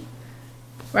 C,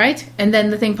 right? And then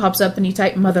the thing pops up and you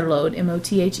type motherload,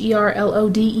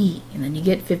 M-O-T-H-E-R-L-O-D-E, and then you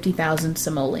get 50,000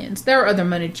 simoleons. There are other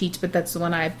money cheats, but that's the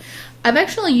one I've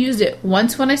actually used it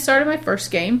once when I started my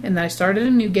first game, and then I started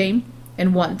a new game,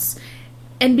 and once.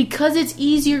 And because it's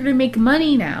easier to make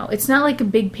money now, it's not like a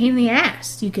big pain in the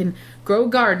ass. You can grow a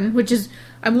garden, which is,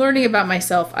 I'm learning about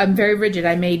myself. I'm very rigid.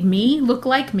 I made me look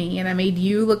like me, and I made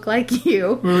you look like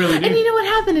you. We really do. And you know what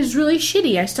happened is really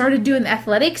shitty. I started doing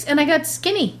athletics, and I got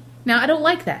skinny. Now, I don't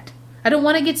like that. I don't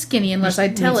want to get skinny unless I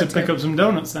tell it to. You need to pick up some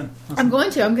donuts then. I'm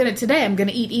going to. Today, I'm going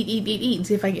to eat, and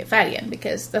see if I get fat again,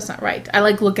 because that's not right. I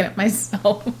like looking at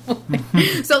myself.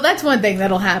 So that's one thing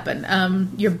that'll happen.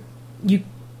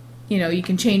 You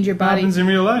can change your body. It happens in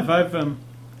real life.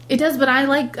 It does, but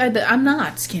I'm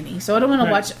not skinny, so I don't want to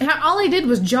watch. All I did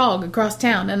was jog across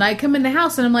town, and I come in the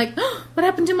house, and I'm like, oh, what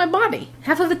happened to my body?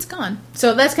 Half of it's gone.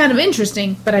 So that's kind of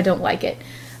interesting, but I don't like it,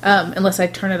 unless I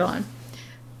turn it on.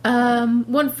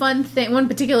 One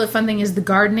particular fun thing is the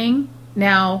gardening.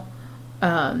 Now,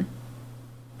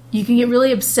 you can get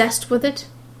really obsessed with it,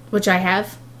 which I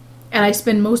have, and I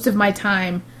spend most of my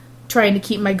time trying to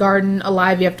keep my garden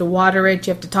alive. You have to water it,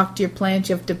 you have to talk to your plants,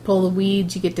 you have to pull the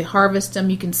weeds, you get to harvest them,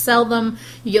 you can sell them,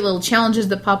 you get little challenges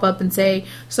that pop up and say,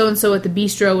 so-and-so at the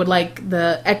bistro would like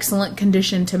the excellent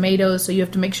condition tomatoes, so you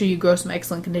have to make sure you grow some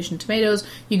excellent condition tomatoes.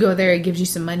 You go there, it gives you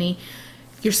some money.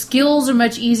 Your skills are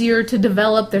much easier to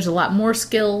develop. There's a lot more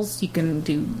skills. You can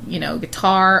do,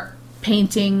 guitar,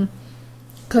 painting,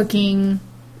 cooking,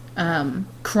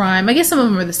 crime. I guess some of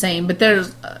them are the same, but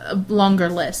there's a longer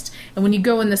list. And when you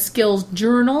go in the skills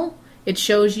journal, it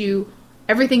shows you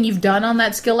everything you've done on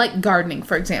that skill, like gardening,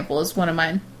 for example, is one of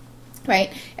mine.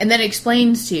 Right? And then it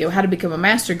explains to you how to become a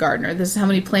master gardener. This is how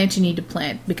many plants you need to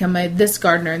plant. Become this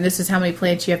gardener, and this is how many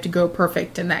plants you have to grow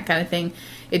perfect, and that kind of thing.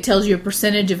 It tells you a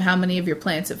percentage of how many of your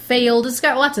plants have failed. It's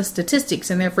got lots of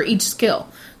statistics in there for each skill.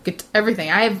 Get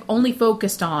everything. I have only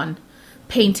focused on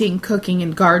painting, cooking,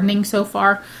 and gardening so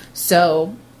far.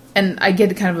 So, and I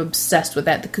get kind of obsessed with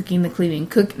that. The cooking, the cleaning,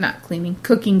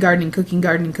 cooking, gardening,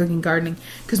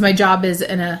 because my job is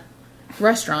in a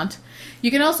restaurant.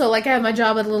 You can also, I have my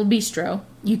job at a little bistro,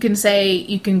 you can say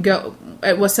you can go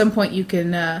at some point you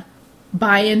can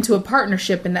buy into a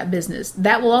partnership in that business.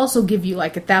 That will also give you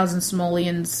like 1,000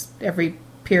 simoleons every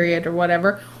period or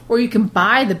whatever. Or you can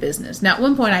buy the business. Now, at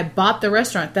one point, I bought the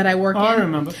restaurant that I work in. I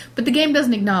remember. But the game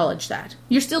doesn't acknowledge that.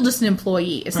 You're still just an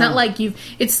employee. It's not like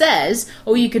it says,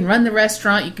 oh, you can run the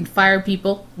restaurant, you can fire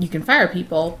people. You can fire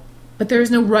people, but there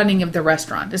is no running of the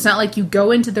restaurant. It's not like you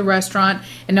go into the restaurant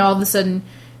and all of a sudden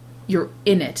you're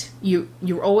in it. You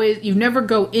never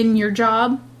go in your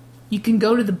job. You can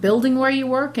go to the building where you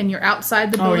work, and you're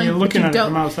outside the building. Oh, you're looking at it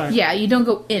from outside. Yeah, you don't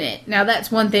go in it. Now, that's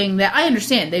one thing that I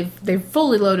understand. They've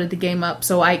fully loaded the game up,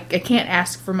 so I can't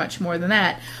ask for much more than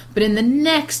that. But in the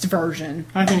next version...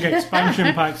 I think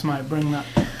expansion packs might bring that.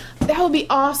 That would be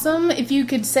awesome if you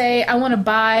could say, I want to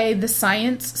buy the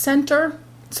science center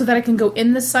so that I can go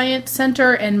in the science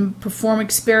center and perform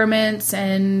experiments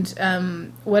and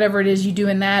whatever it is you do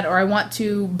in that. Or I want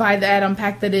to buy the add-on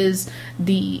pack that is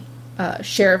the...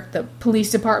 the police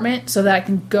department, so that I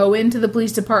can go into the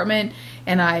police department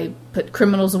and I put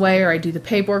criminals away or I do the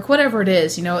paperwork, whatever it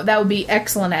is, that would be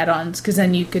excellent add-ons, because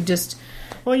then you could just...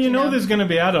 Well, you know there's going to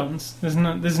be add-ons. There's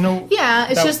no... Yeah,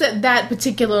 it's just that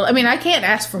particular... I mean, I can't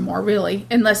ask for more, really,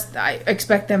 unless I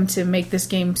expect them to make this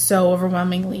game so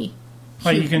overwhelmingly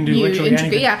Like you can do literally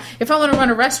anything. Yeah, if I want to run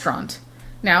a restaurant,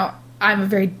 now, I'm a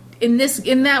very... In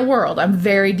that world, I'm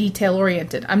very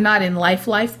detail-oriented. I'm not in life,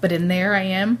 but in there I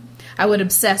am. I would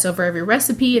obsess over every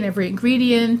recipe and every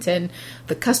ingredient and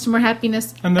the customer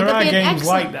happiness. And there are games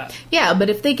like that. Yeah,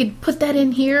 but if they could put that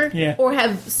in here, or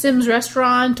have Sims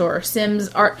Restaurant or Sims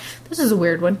Art. This is a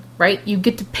weird one, right? You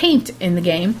get to paint in the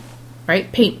game,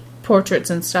 right? Paint portraits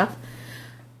and stuff.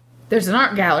 There's an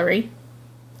art gallery.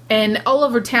 And all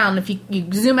over town, if you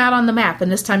zoom out on the map, and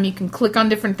this time you can click on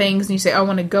different things, and you say, I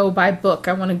want to go buy a book,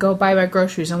 I want to go buy my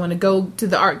groceries, I want to go to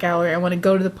the art gallery, I want to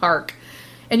go to the park.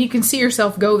 And you can see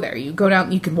yourself go there. You go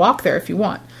down, you can walk there if you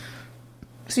want.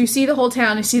 So you see the whole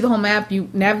town, you see the whole map, you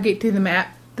navigate through the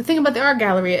map. The thing about the art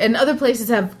gallery, and other places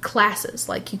have classes,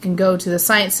 like you can go to the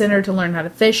science center to learn how to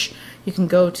fish, you can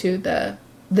go to the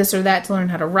this or that to learn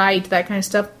how to write, that kind of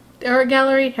stuff. The art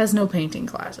gallery has no painting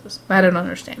classes. I don't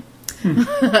understand.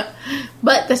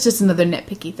 But that's just another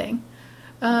nitpicky thing.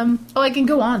 I can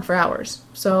go on for hours,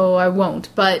 so I won't.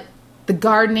 But the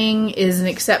gardening is an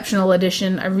exceptional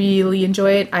addition. I really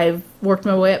enjoy it. I've worked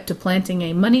my way up to planting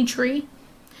a money tree.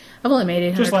 I've only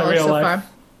made $800 so far.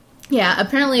 Yeah,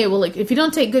 apparently it will. If you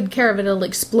don't take good care of it, it'll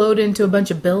explode into a bunch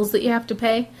of bills that you have to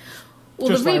pay.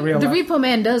 Well, the repo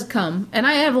man does come, and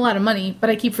I have a lot of money,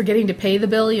 but I keep forgetting to pay the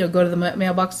bill. Go to the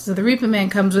mailbox. So the repo man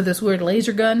comes with this weird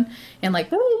laser gun and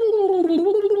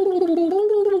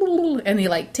and he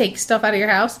takes stuff out of your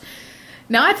house.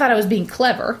 Now, I thought I was being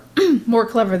clever, more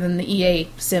clever than the EA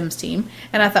Sims team,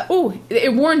 and I thought,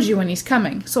 it warns you when he's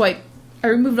coming. So I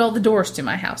removed all the doors to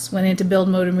my house, went into build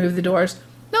mode and removed the doors.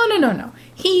 No.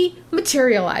 He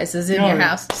materializes in your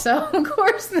house, so of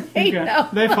course they know.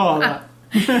 They follow that.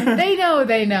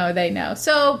 They know.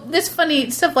 So this funny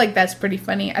stuff like that's pretty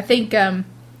funny. I think, and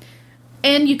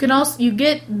you can also, you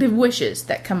get the wishes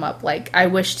that come up, like, I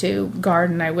wish to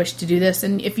garden, I wish to do this,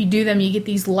 and if you do them, you get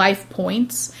these life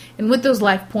points, and with those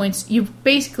life points, you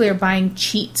basically are buying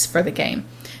cheats for the game.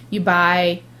 You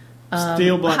buy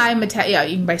steel bladder.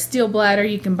 You can buy steel bladder,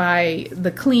 you can buy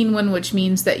the clean one, which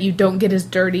means that you don't get as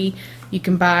dirty. You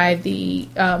can buy the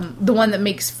one that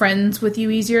makes friends with you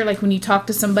easier. Like when you talk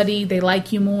to somebody, they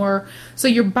like you more. So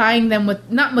you're buying them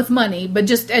not with money, but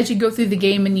just as you go through the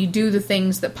game and you do the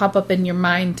things that pop up in your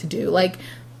mind to do. Like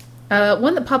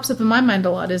one that pops up in my mind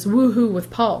a lot is Woohoo with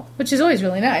Paul, which is always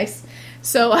really nice.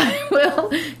 So I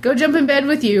will go jump in bed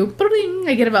with you.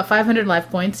 I get about 500 life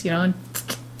points, and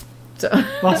so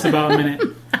lasts about a minute.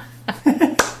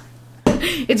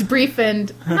 It's brief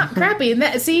and not crappy. And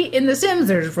in The Sims,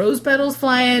 there's rose petals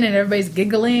flying and everybody's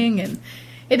giggling, and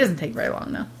it doesn't take very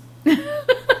long, though.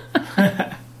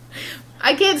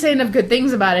 I can't say enough good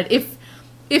things about it.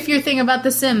 If your thing about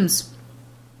The Sims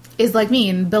is like me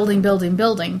and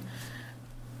building,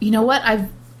 you know what?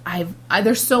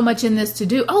 There's so much in this to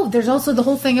do. Oh, there's also the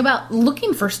whole thing about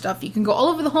looking for stuff. You can go all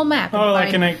over the whole map. And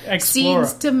like an explorer.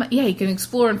 You can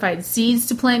explore and find seeds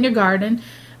to plant in your garden.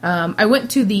 I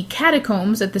went to the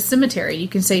catacombs at the cemetery. You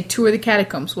can say tour the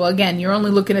catacombs. Well, again, you're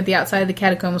only looking at the outside of the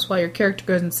catacombs while your character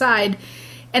goes inside.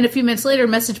 And a few minutes later, a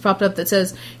message popped up that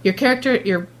says, your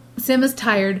sim is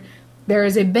tired. There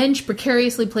is a bench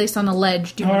precariously placed on a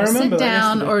ledge. Do you want to sit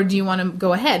down or do you want to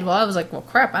go ahead? Well, I was like, well,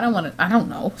 crap, I don't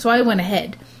know. So I went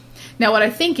ahead. Now, what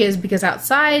I think is because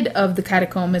outside of the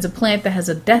catacomb is a plant that has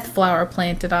a death flower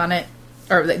planted on it.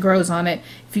 or that grows on it.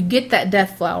 If you get that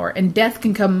death flower, and death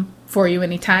can come for you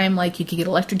anytime, like you could get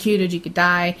electrocuted, you could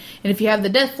die. And if you have the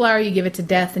death flower, you give it to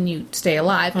death and you stay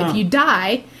alive. If you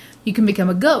die, you can become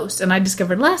a ghost. And I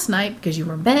discovered last night, because you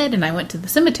were in bed and I went to the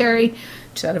cemetery,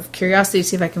 just out of curiosity to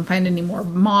see if I can find any more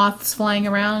moths flying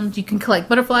around. You can collect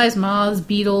butterflies, moths,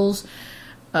 beetles,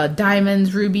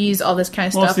 diamonds, rubies, all this kind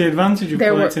of stuff. What's the advantage of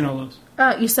collecting all those?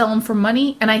 You sell them for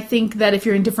money, and I think that if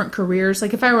you're in different careers,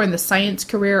 like if I were in the science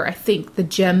career, I think the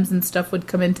gems and stuff would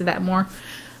come into that more.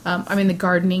 I'm in the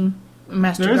gardening,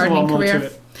 master gardening career.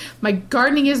 My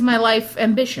gardening is my life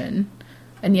ambition,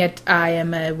 and yet I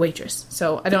am a waitress.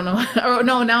 So I don't know. Oh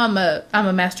no, now I'm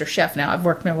a master chef. Now I've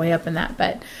worked my way up in that.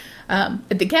 But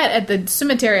at the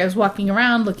cemetery, I was walking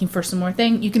around looking for some more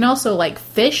thing. You can also like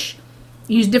fish.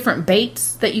 Use different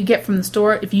baits that you get from the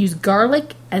store. If you use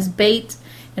garlic as bait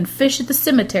and fish at the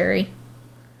cemetery,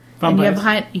 and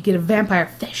you get a vampire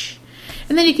fish,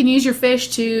 and then you can use your fish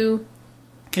to.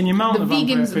 Can you mount the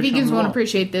vegans? Vegans won't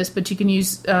appreciate this, but you can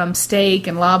use steak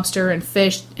and lobster and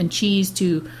fish and cheese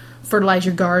to fertilize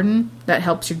your garden. That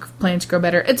helps your plants grow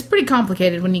better. It's pretty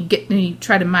complicated when you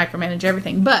try to micromanage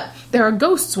everything. But there are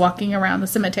ghosts walking around the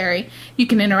cemetery. You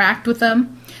can interact with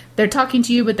them. They're talking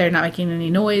to you, but they're not making any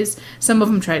noise. Some of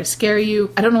them try to scare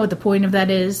you. I don't know what the point of that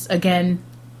is. Again,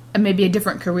 maybe a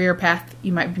different career path.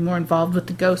 You might be more involved with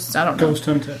the ghosts. I don't know. Ghost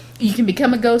hunter. You can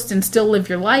become a ghost and still live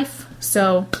your life.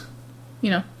 So,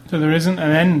 So there isn't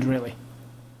an end, really?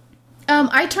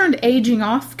 I turned aging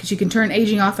off, because you can turn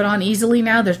aging off and on easily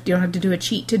now. You don't have to do a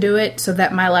cheat to do it, so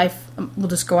that my life will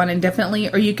just go on indefinitely.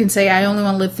 Or you can say, I only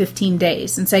want to live 15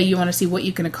 days, and say you want to see what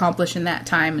you can accomplish in that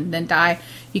time and then die.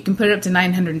 You can put it up to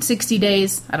 960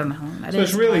 days. I don't know how long that is. So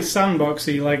it's really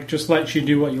sandboxy, like just lets you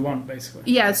do what you want, basically.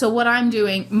 Yeah, so what I'm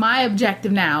doing, my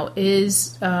objective now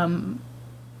is...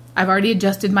 I've already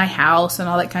adjusted my house and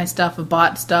all that kind of stuff. I've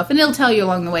bought stuff. And it'll tell you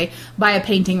along the way, buy a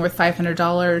painting worth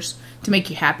 $500 to make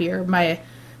you happier.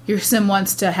 Your sim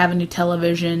wants to have a new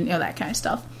television, that kind of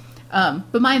stuff.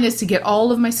 But mine is to get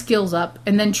all of my skills up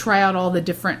and then try out all the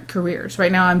different careers.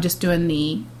 Right now I'm just doing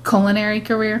the culinary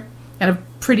career. And I'm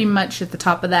pretty much at the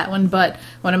top of that one. But I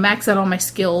want to max out all my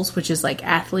skills, which is like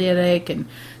athletic and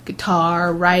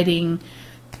guitar, writing,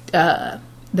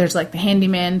 there's like the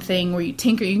handyman thing where you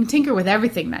tinker. You can tinker with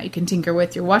everything now. You can tinker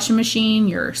with your washing machine,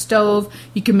 your stove.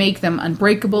 You can make them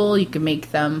unbreakable. You can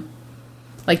make them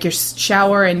like your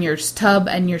shower and your tub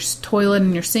and your toilet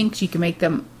and your sinks. You can make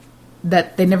them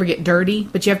that they never get dirty,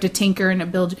 but you have to tinker and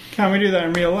it builds. Can't we do that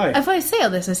in real life? If I say all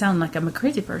this, I sound like I'm a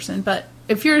crazy person, but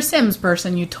if you're a Sims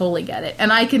person, you totally get it.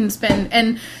 And I can spend,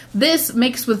 and this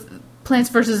mixed with Plants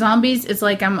vs. Zombies, it's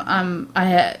like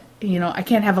I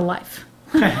can't have a life.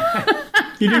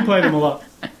 You do play them a lot,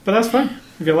 but that's fine.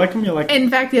 If you like them, you like them. In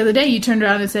fact, the other day you turned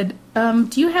around and said,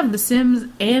 do you have The Sims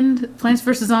and Plants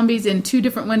vs. Zombies in 2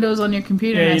 different windows on your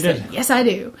computer? Yeah, and I you said, did. yes, I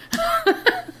do.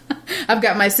 I've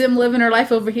got my Sim living her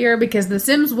life over here because The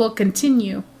Sims will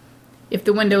continue if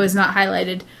the window is not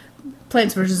highlighted.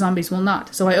 Plants vs. Zombies will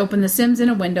not. So I open The Sims in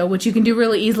a window, which you can do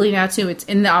really easily now too. It's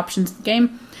in the options of the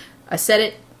game. I set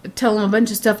it, tell them a bunch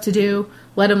of stuff to do,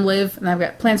 let them live, and I've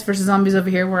got Plants vs. Zombies over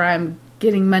here where I'm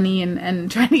getting money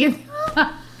and trying to get...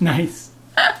 Nice.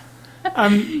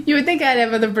 You would think I'd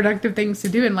have other productive things to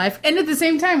do in life. And at the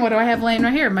same time, what do I have laying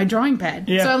right here? My drawing pad.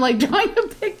 Yeah. So I'm like drawing a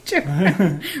picture,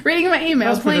 reading my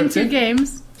emails, playing 2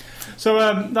 games.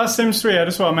 So that's Sims 3. I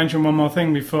just want to mention one more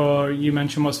thing before you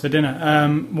mention what's for dinner.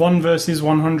 1 versus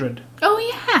 100. Oh,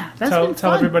 yeah. That's been fun.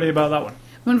 Tell everybody about that one.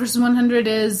 1 versus 100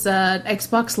 is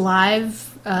Xbox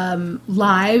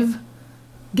live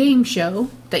game show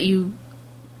that you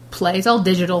play. It's all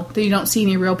digital. You don't see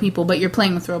any real people, but you're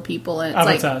playing with real people. And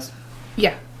it's Avatars.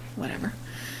 Yeah, whatever.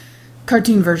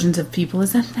 Cartoon versions of people.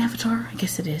 Is that an avatar? I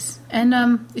guess it is. And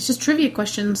it's just trivia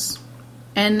questions.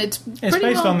 And it's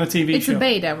based on the TV show. It's a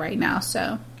beta right now,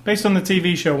 so. Based on the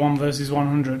TV show 1 versus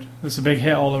 100. It's a big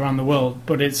hit all around the world.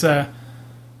 But it's the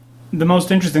most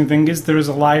interesting thing is there is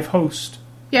a live host.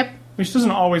 Yep. Which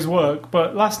doesn't always work,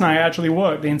 but last night it actually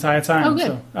worked the entire time. Oh, good.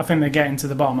 So I think they're getting to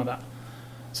the bottom of that.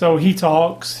 So he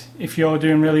talks. If you're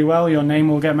doing really well, your name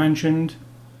will get mentioned.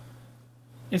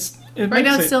 Right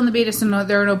now it's still in the beta, so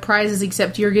there are no prizes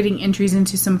except you're getting entries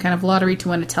into some kind of lottery to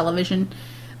win a television.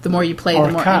 The more you play,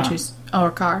 the more entries. Or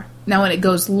a car. Now when it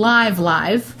goes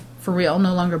live, for real,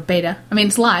 no longer beta. I mean,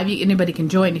 it's live. Anybody can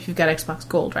join if you've got Xbox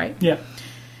Gold, right? Yeah.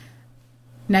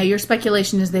 Now your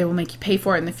speculation is they will make you pay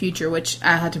for it in the future, which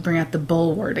I had to bring out the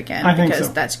bull word again. I think because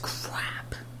so. That's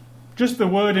crap. Just the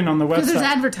wording on the website. Because there's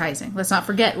advertising. Let's not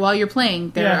forget, while you're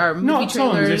playing, there are movie not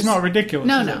trailers. It's not ridiculous.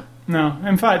 No. No.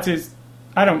 In fact,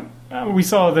 I don't we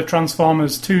saw the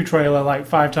Transformers 2 trailer like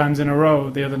 5 times in a row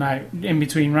the other night in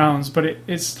between rounds, but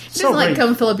it's It so doesn't like brief.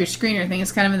 come fill up your screen or anything.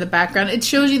 It's kind of in the background. It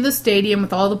shows you the stadium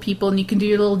with all the people, and you can do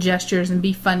your little gestures and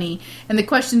be funny. And the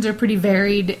questions are pretty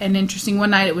varied and interesting. One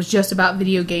night it was just about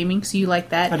video gaming, so you like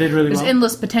that. I did really There's well.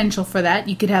 endless potential for that.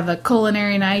 You could have a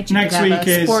culinary night. You Next could have week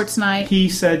a is sports night. He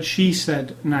said, she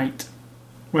said night,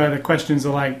 where the questions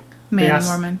are like Man they and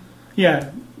ask- woman.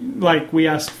 Yeah, like we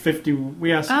asked 5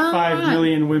 right.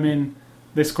 million women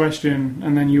this question,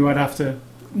 and then you would have to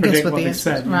predict Guess what what the they answer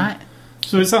said. is. you know? Right.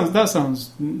 So that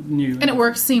sounds new. And it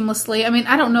works seamlessly. I mean,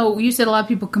 I don't know. You said a lot of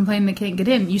people complain they can't get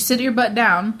in. You sit your butt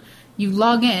down, you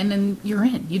log in, and you're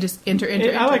in. You just enter.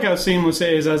 I like how seamless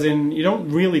it is, as in you don't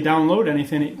really download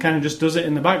anything. It kind of just does it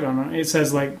in the background. It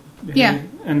says like, Yeah.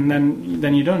 and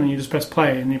then you're done, and you just press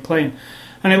play, and you're playing.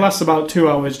 And it lasts about 2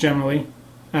 hours generally.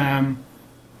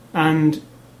 And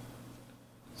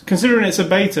considering it's a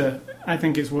beta, I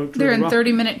think it's worked They're really in well.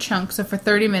 30-minute chunks, so for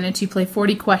 30 minutes you play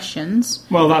 40 questions.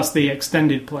 Well, that's the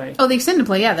extended play. Oh, the extended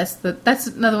play, yeah, that's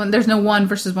another one. There's no 1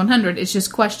 versus 100. It's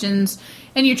just questions,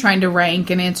 and you're trying to rank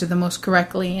and answer the most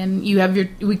correctly. And you have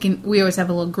we always have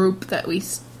a little group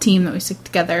team that we stick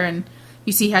together, and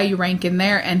you see how you rank in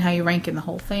there and how you rank in the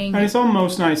whole thing. And it's on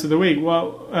most nights of the week.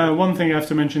 Well, one thing I have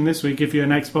to mention this week, if you're an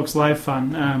Xbox Live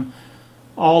fan,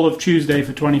 all of Tuesday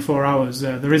for 24 hours,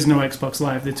 there is no Xbox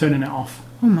Live. They're turning it off.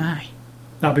 Oh my.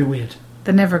 That'd be weird.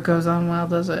 That never goes on well,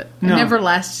 does it? No. It never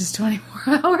lasts just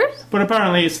 24 hours. But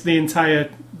apparently it's the entire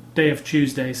day of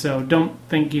Tuesday, so don't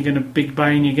think you're going to be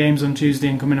buying your games on Tuesday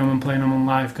and coming home and playing them on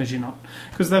live, because you're not.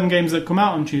 Because them games that come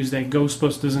out on Tuesday,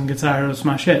 Ghostbusters and Guitar Hero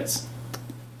Smash Hits,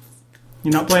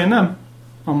 you're not playing them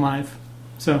on live.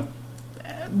 So,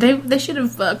 They should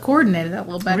have coordinated that a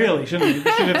little better. really, shouldn't you?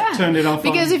 They should have turned it off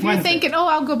Because on if you're Wednesday. thinking, oh,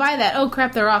 I'll go buy that. Oh,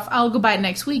 crap, they're off. I'll go buy it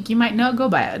next week. You might not go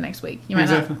buy it next week. You might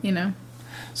Exactly. not, you know.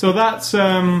 So that's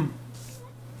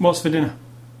what's for dinner.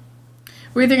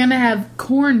 We're either going to have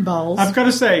corn balls. I've got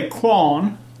to say,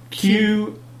 Quorn,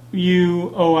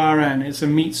 Quorn, it's a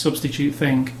meat substitute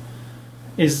thing,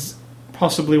 is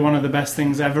possibly one of the best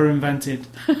things ever invented.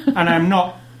 And I'm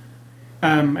not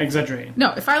exaggerating.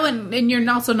 No, if I went, and you're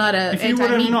also not an If you would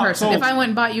have anti-meat not person. told- If I went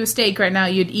and bought you a steak right now,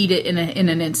 you'd eat it in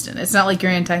an instant. It's not like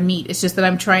you're anti-meat. It's just that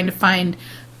I'm trying to find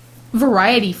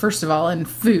variety, first of all, in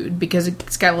food, because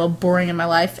it's got a little boring in my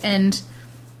life, and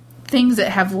things that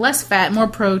have less fat, more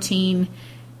protein,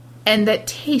 and that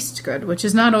taste good, which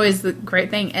is not always the great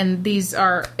thing. And these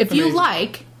are, if you Amazing.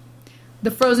 like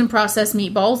the frozen processed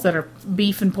meatballs that are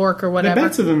beef and pork or They're whatever.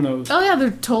 better than those. Oh yeah,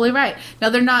 they're totally right. Now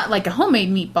they're not like a homemade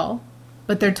meatball,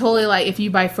 but they're totally like if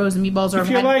you buy frozen meatballs or If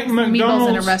you had like meatballs in a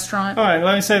McDonald's, restaurant. all right,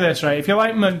 let me say this right. If you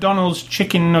like McDonald's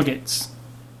chicken nuggets,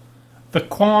 the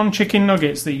Quorn chicken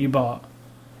nuggets that you bought,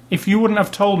 if you wouldn't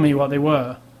have told me what they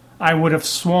were, I would have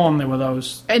sworn they were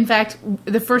those. In fact,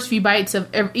 the first few bites of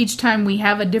each time we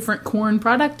have a different corn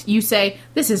product, you say,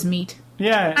 "This is meat."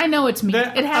 Yeah, I know it's meat.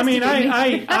 It has I mean, to be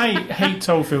meat. I hate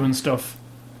tofu and stuff,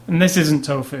 and this isn't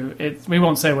tofu. We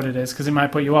won't say what it is because it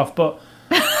might put you off, but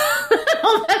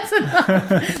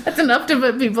That's enough to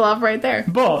put people off right there.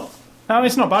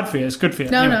 it's not bad for you. It's good for you.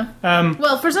 No, Anyway,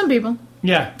 Well, for some people,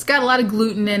 yeah. it's got a lot of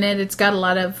gluten in it. It's got a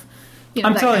lot of,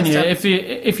 I'm that telling kind you, of stuff.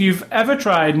 if you've ever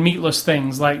tried meatless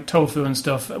things like tofu and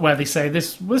stuff, where they say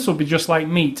this will be just like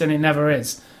meat, and it never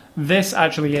is. This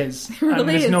actually is, really and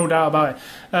there's is. no doubt about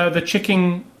it. The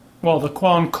chicken, the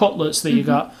Quorn cutlets that Mm-hmm. you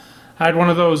got, I had one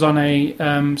of those on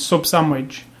a sub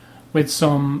sandwich with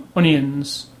some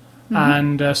onions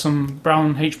Mm-hmm. and some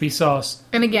brown HP sauce.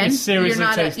 And again, It seriously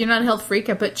tastes- you're not a health freak.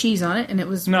 I put cheese on it, and it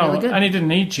was No, really good. and it didn't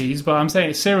need cheese, but I'm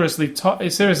saying it seriously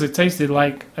tasted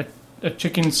like a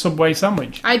chicken Subway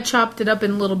sandwich. I chopped it up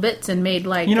in little bits and made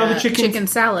like the chicken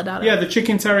salad out of Yeah, it. the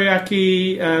chicken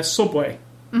teriyaki Subway.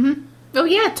 Oh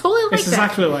yeah, totally like It's that.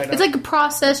 exactly like that. It's like a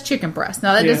processed chicken breast.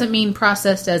 Now that Yeah. doesn't mean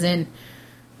processed as in.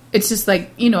 It's just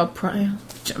like a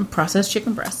processed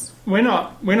chicken breast. We're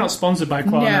not sponsored by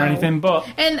Quorn No. or anything, but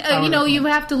And I would you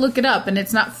have to look it up, and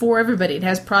it's not for everybody. It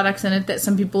has products in it that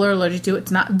some people are allergic to.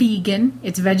 It's not vegan.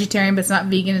 It's vegetarian, but it's not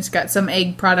vegan. It's got some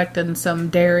egg product and some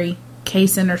dairy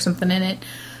casein or something in it.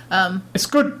 it's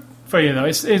good for you though.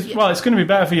 It's going to be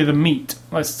better for you than meat.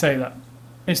 Let's say that.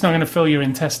 It's not going to fill your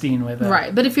intestine with it.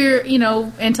 Right, but if you're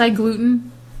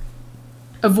anti-gluten,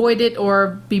 avoid it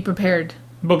or be prepared.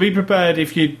 But be prepared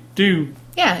if you do.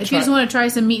 Yeah, if you just want to try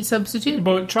some meat substitute.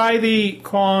 But try the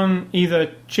Quorn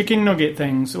either chicken nugget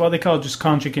things, what they call just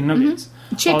Quorn chicken nuggets.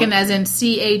 Chicken Or- as in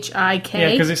CHIK.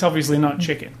 Yeah, because it's obviously not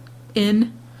chicken.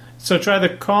 in. So try the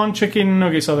Quorn chicken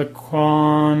nuggets or the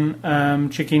Quorn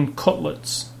chicken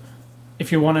cutlets.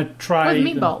 If you want to try Or the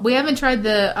meatball. We haven't tried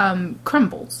the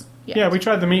crumbles. yet. Yeah, we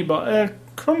tried the meatball.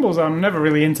 Crumbles, I'm never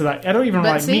really into that. I don't even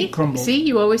like meat crumbles. See,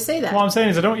 you always say that. What I'm saying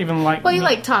is I don't even like Well, you meat.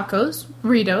 like tacos,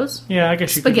 burritos, Yeah, I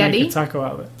guess you spaghetti, could make a taco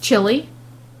out of it. chili,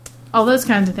 all those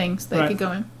kinds of things that Right. could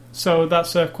go in. So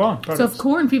that's Quan products. So if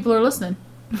corn people are listening,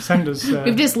 Send us...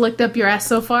 we've just licked up your ass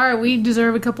so far, we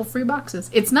deserve a couple free boxes.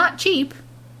 It's not cheap.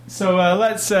 So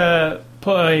let's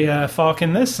put a fork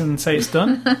in this and say it's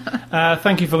done.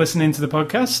 Thank you for listening to the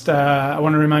podcast. I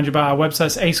want to remind you about our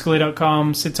websites,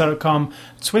 ascully.com, sidtalk.com,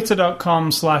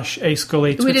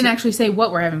 twitter.com/ascully. We didn't actually say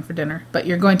what we're having for dinner, but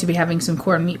you're going to be having some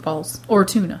corn meatballs or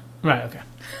tuna. Right, okay.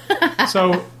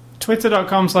 So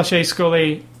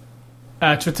twitter.com/ascully,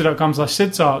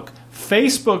 twitter.com/sidtalk,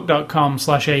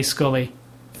 facebook.com/ascully,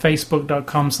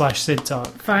 facebook.com/sidtalk.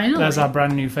 Finally. There's our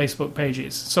brand new Facebook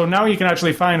pages. So now you can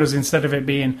actually find us instead of it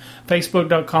being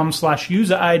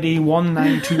facebook.com/user ID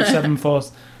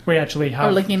 19274. We actually Or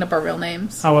have looking up our real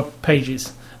names. our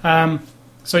pages.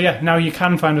 So yeah, now you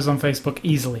can find us on Facebook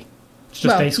easily. It's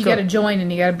just Well, A you got to join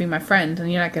and you got to be my friend,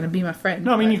 and you're not going to be my friend.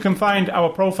 No, I mean, but- you can find our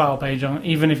profile page, on,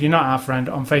 even if you're not our friend,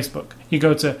 on Facebook. You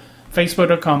go to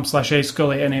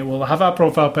facebook.com/ascully and it will have our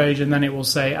profile page, and then it will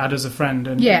say add as a friend,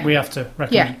 and Yeah. we have to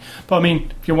recommend. Yeah. But I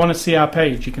mean, if you want to see our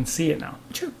page, you can see it now.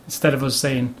 True. Instead of us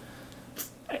saying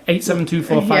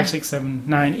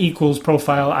 8724567 equals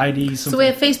profile ID. So we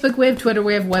have Facebook, we have Twitter,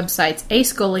 we have websites, A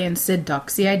Scully and Sid Talk,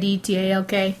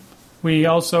 CIDTALK. We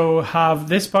also have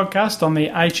this podcast on the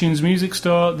iTunes Music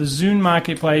Store, the Zune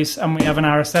Marketplace, and we have an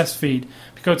RSS feed.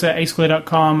 If you go to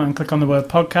ascully.com and click on the word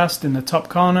podcast in the top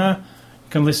corner, you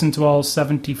can listen to all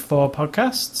 74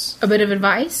 podcasts. A bit of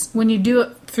advice: when you do it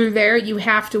through there, you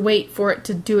have to wait for it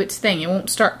to do its thing. It won't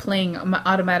start playing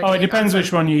automatically. Oh, it depends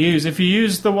which one you use. If you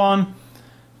use the one,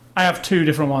 I have two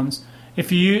different ones.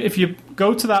 If you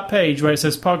go to that page where it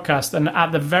says podcast, and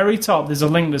at the very top there's a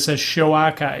link that says show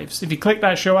archives. If you click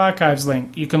that show archives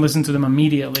link, you can listen to them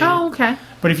immediately. Oh, okay.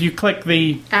 But if you click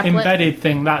the Applet. embedded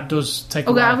thing, that does take a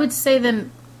Okay, while. I would say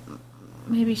then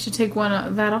maybe you should take one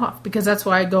of that off, because that's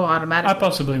why I go I automatically.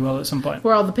 possibly will at some point.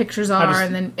 Where all the pictures are, just-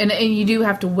 and then and you do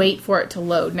have to wait for it to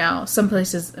load. Now, some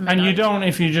places, I mean, And you don't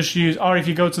if you just use, or if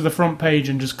you go to the front page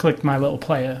and just click My Little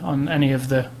Player on any of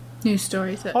the, news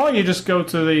stories. or you just go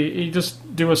to you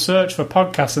just do a search for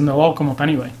podcasts and they'll all come up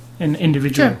anyway, in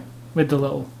individual, Sure. with the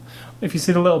little, if you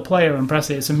see the little player and press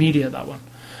it, it's immediate, that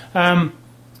one.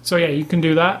 So yeah, you can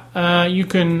do that. You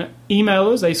can email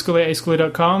us,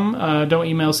 ascully@ascully.com. Don't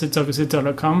email sidtalk at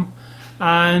sidtalk.com.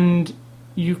 And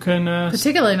you can...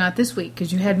 Particularly not this week,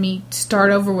 because you had me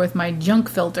start over with my junk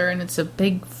filter, and it's a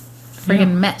big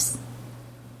friggin' mess.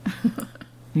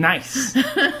 Nice.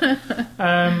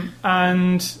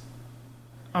 And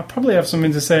I'll probably have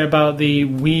something to say about the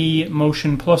Wii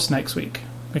Motion Plus next week,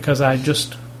 because I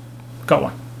just got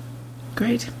one,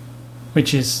 Great.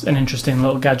 which is an interesting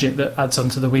little gadget that adds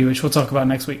onto the Wii, which we'll talk about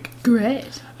next week.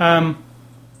 Great.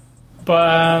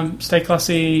 But stay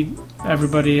classy,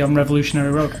 everybody, on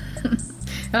Revolutionary Road.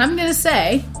 And I'm going to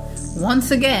say,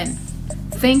 once again,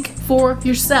 think for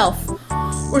yourself,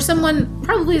 or someone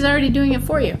probably is already doing it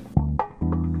for you.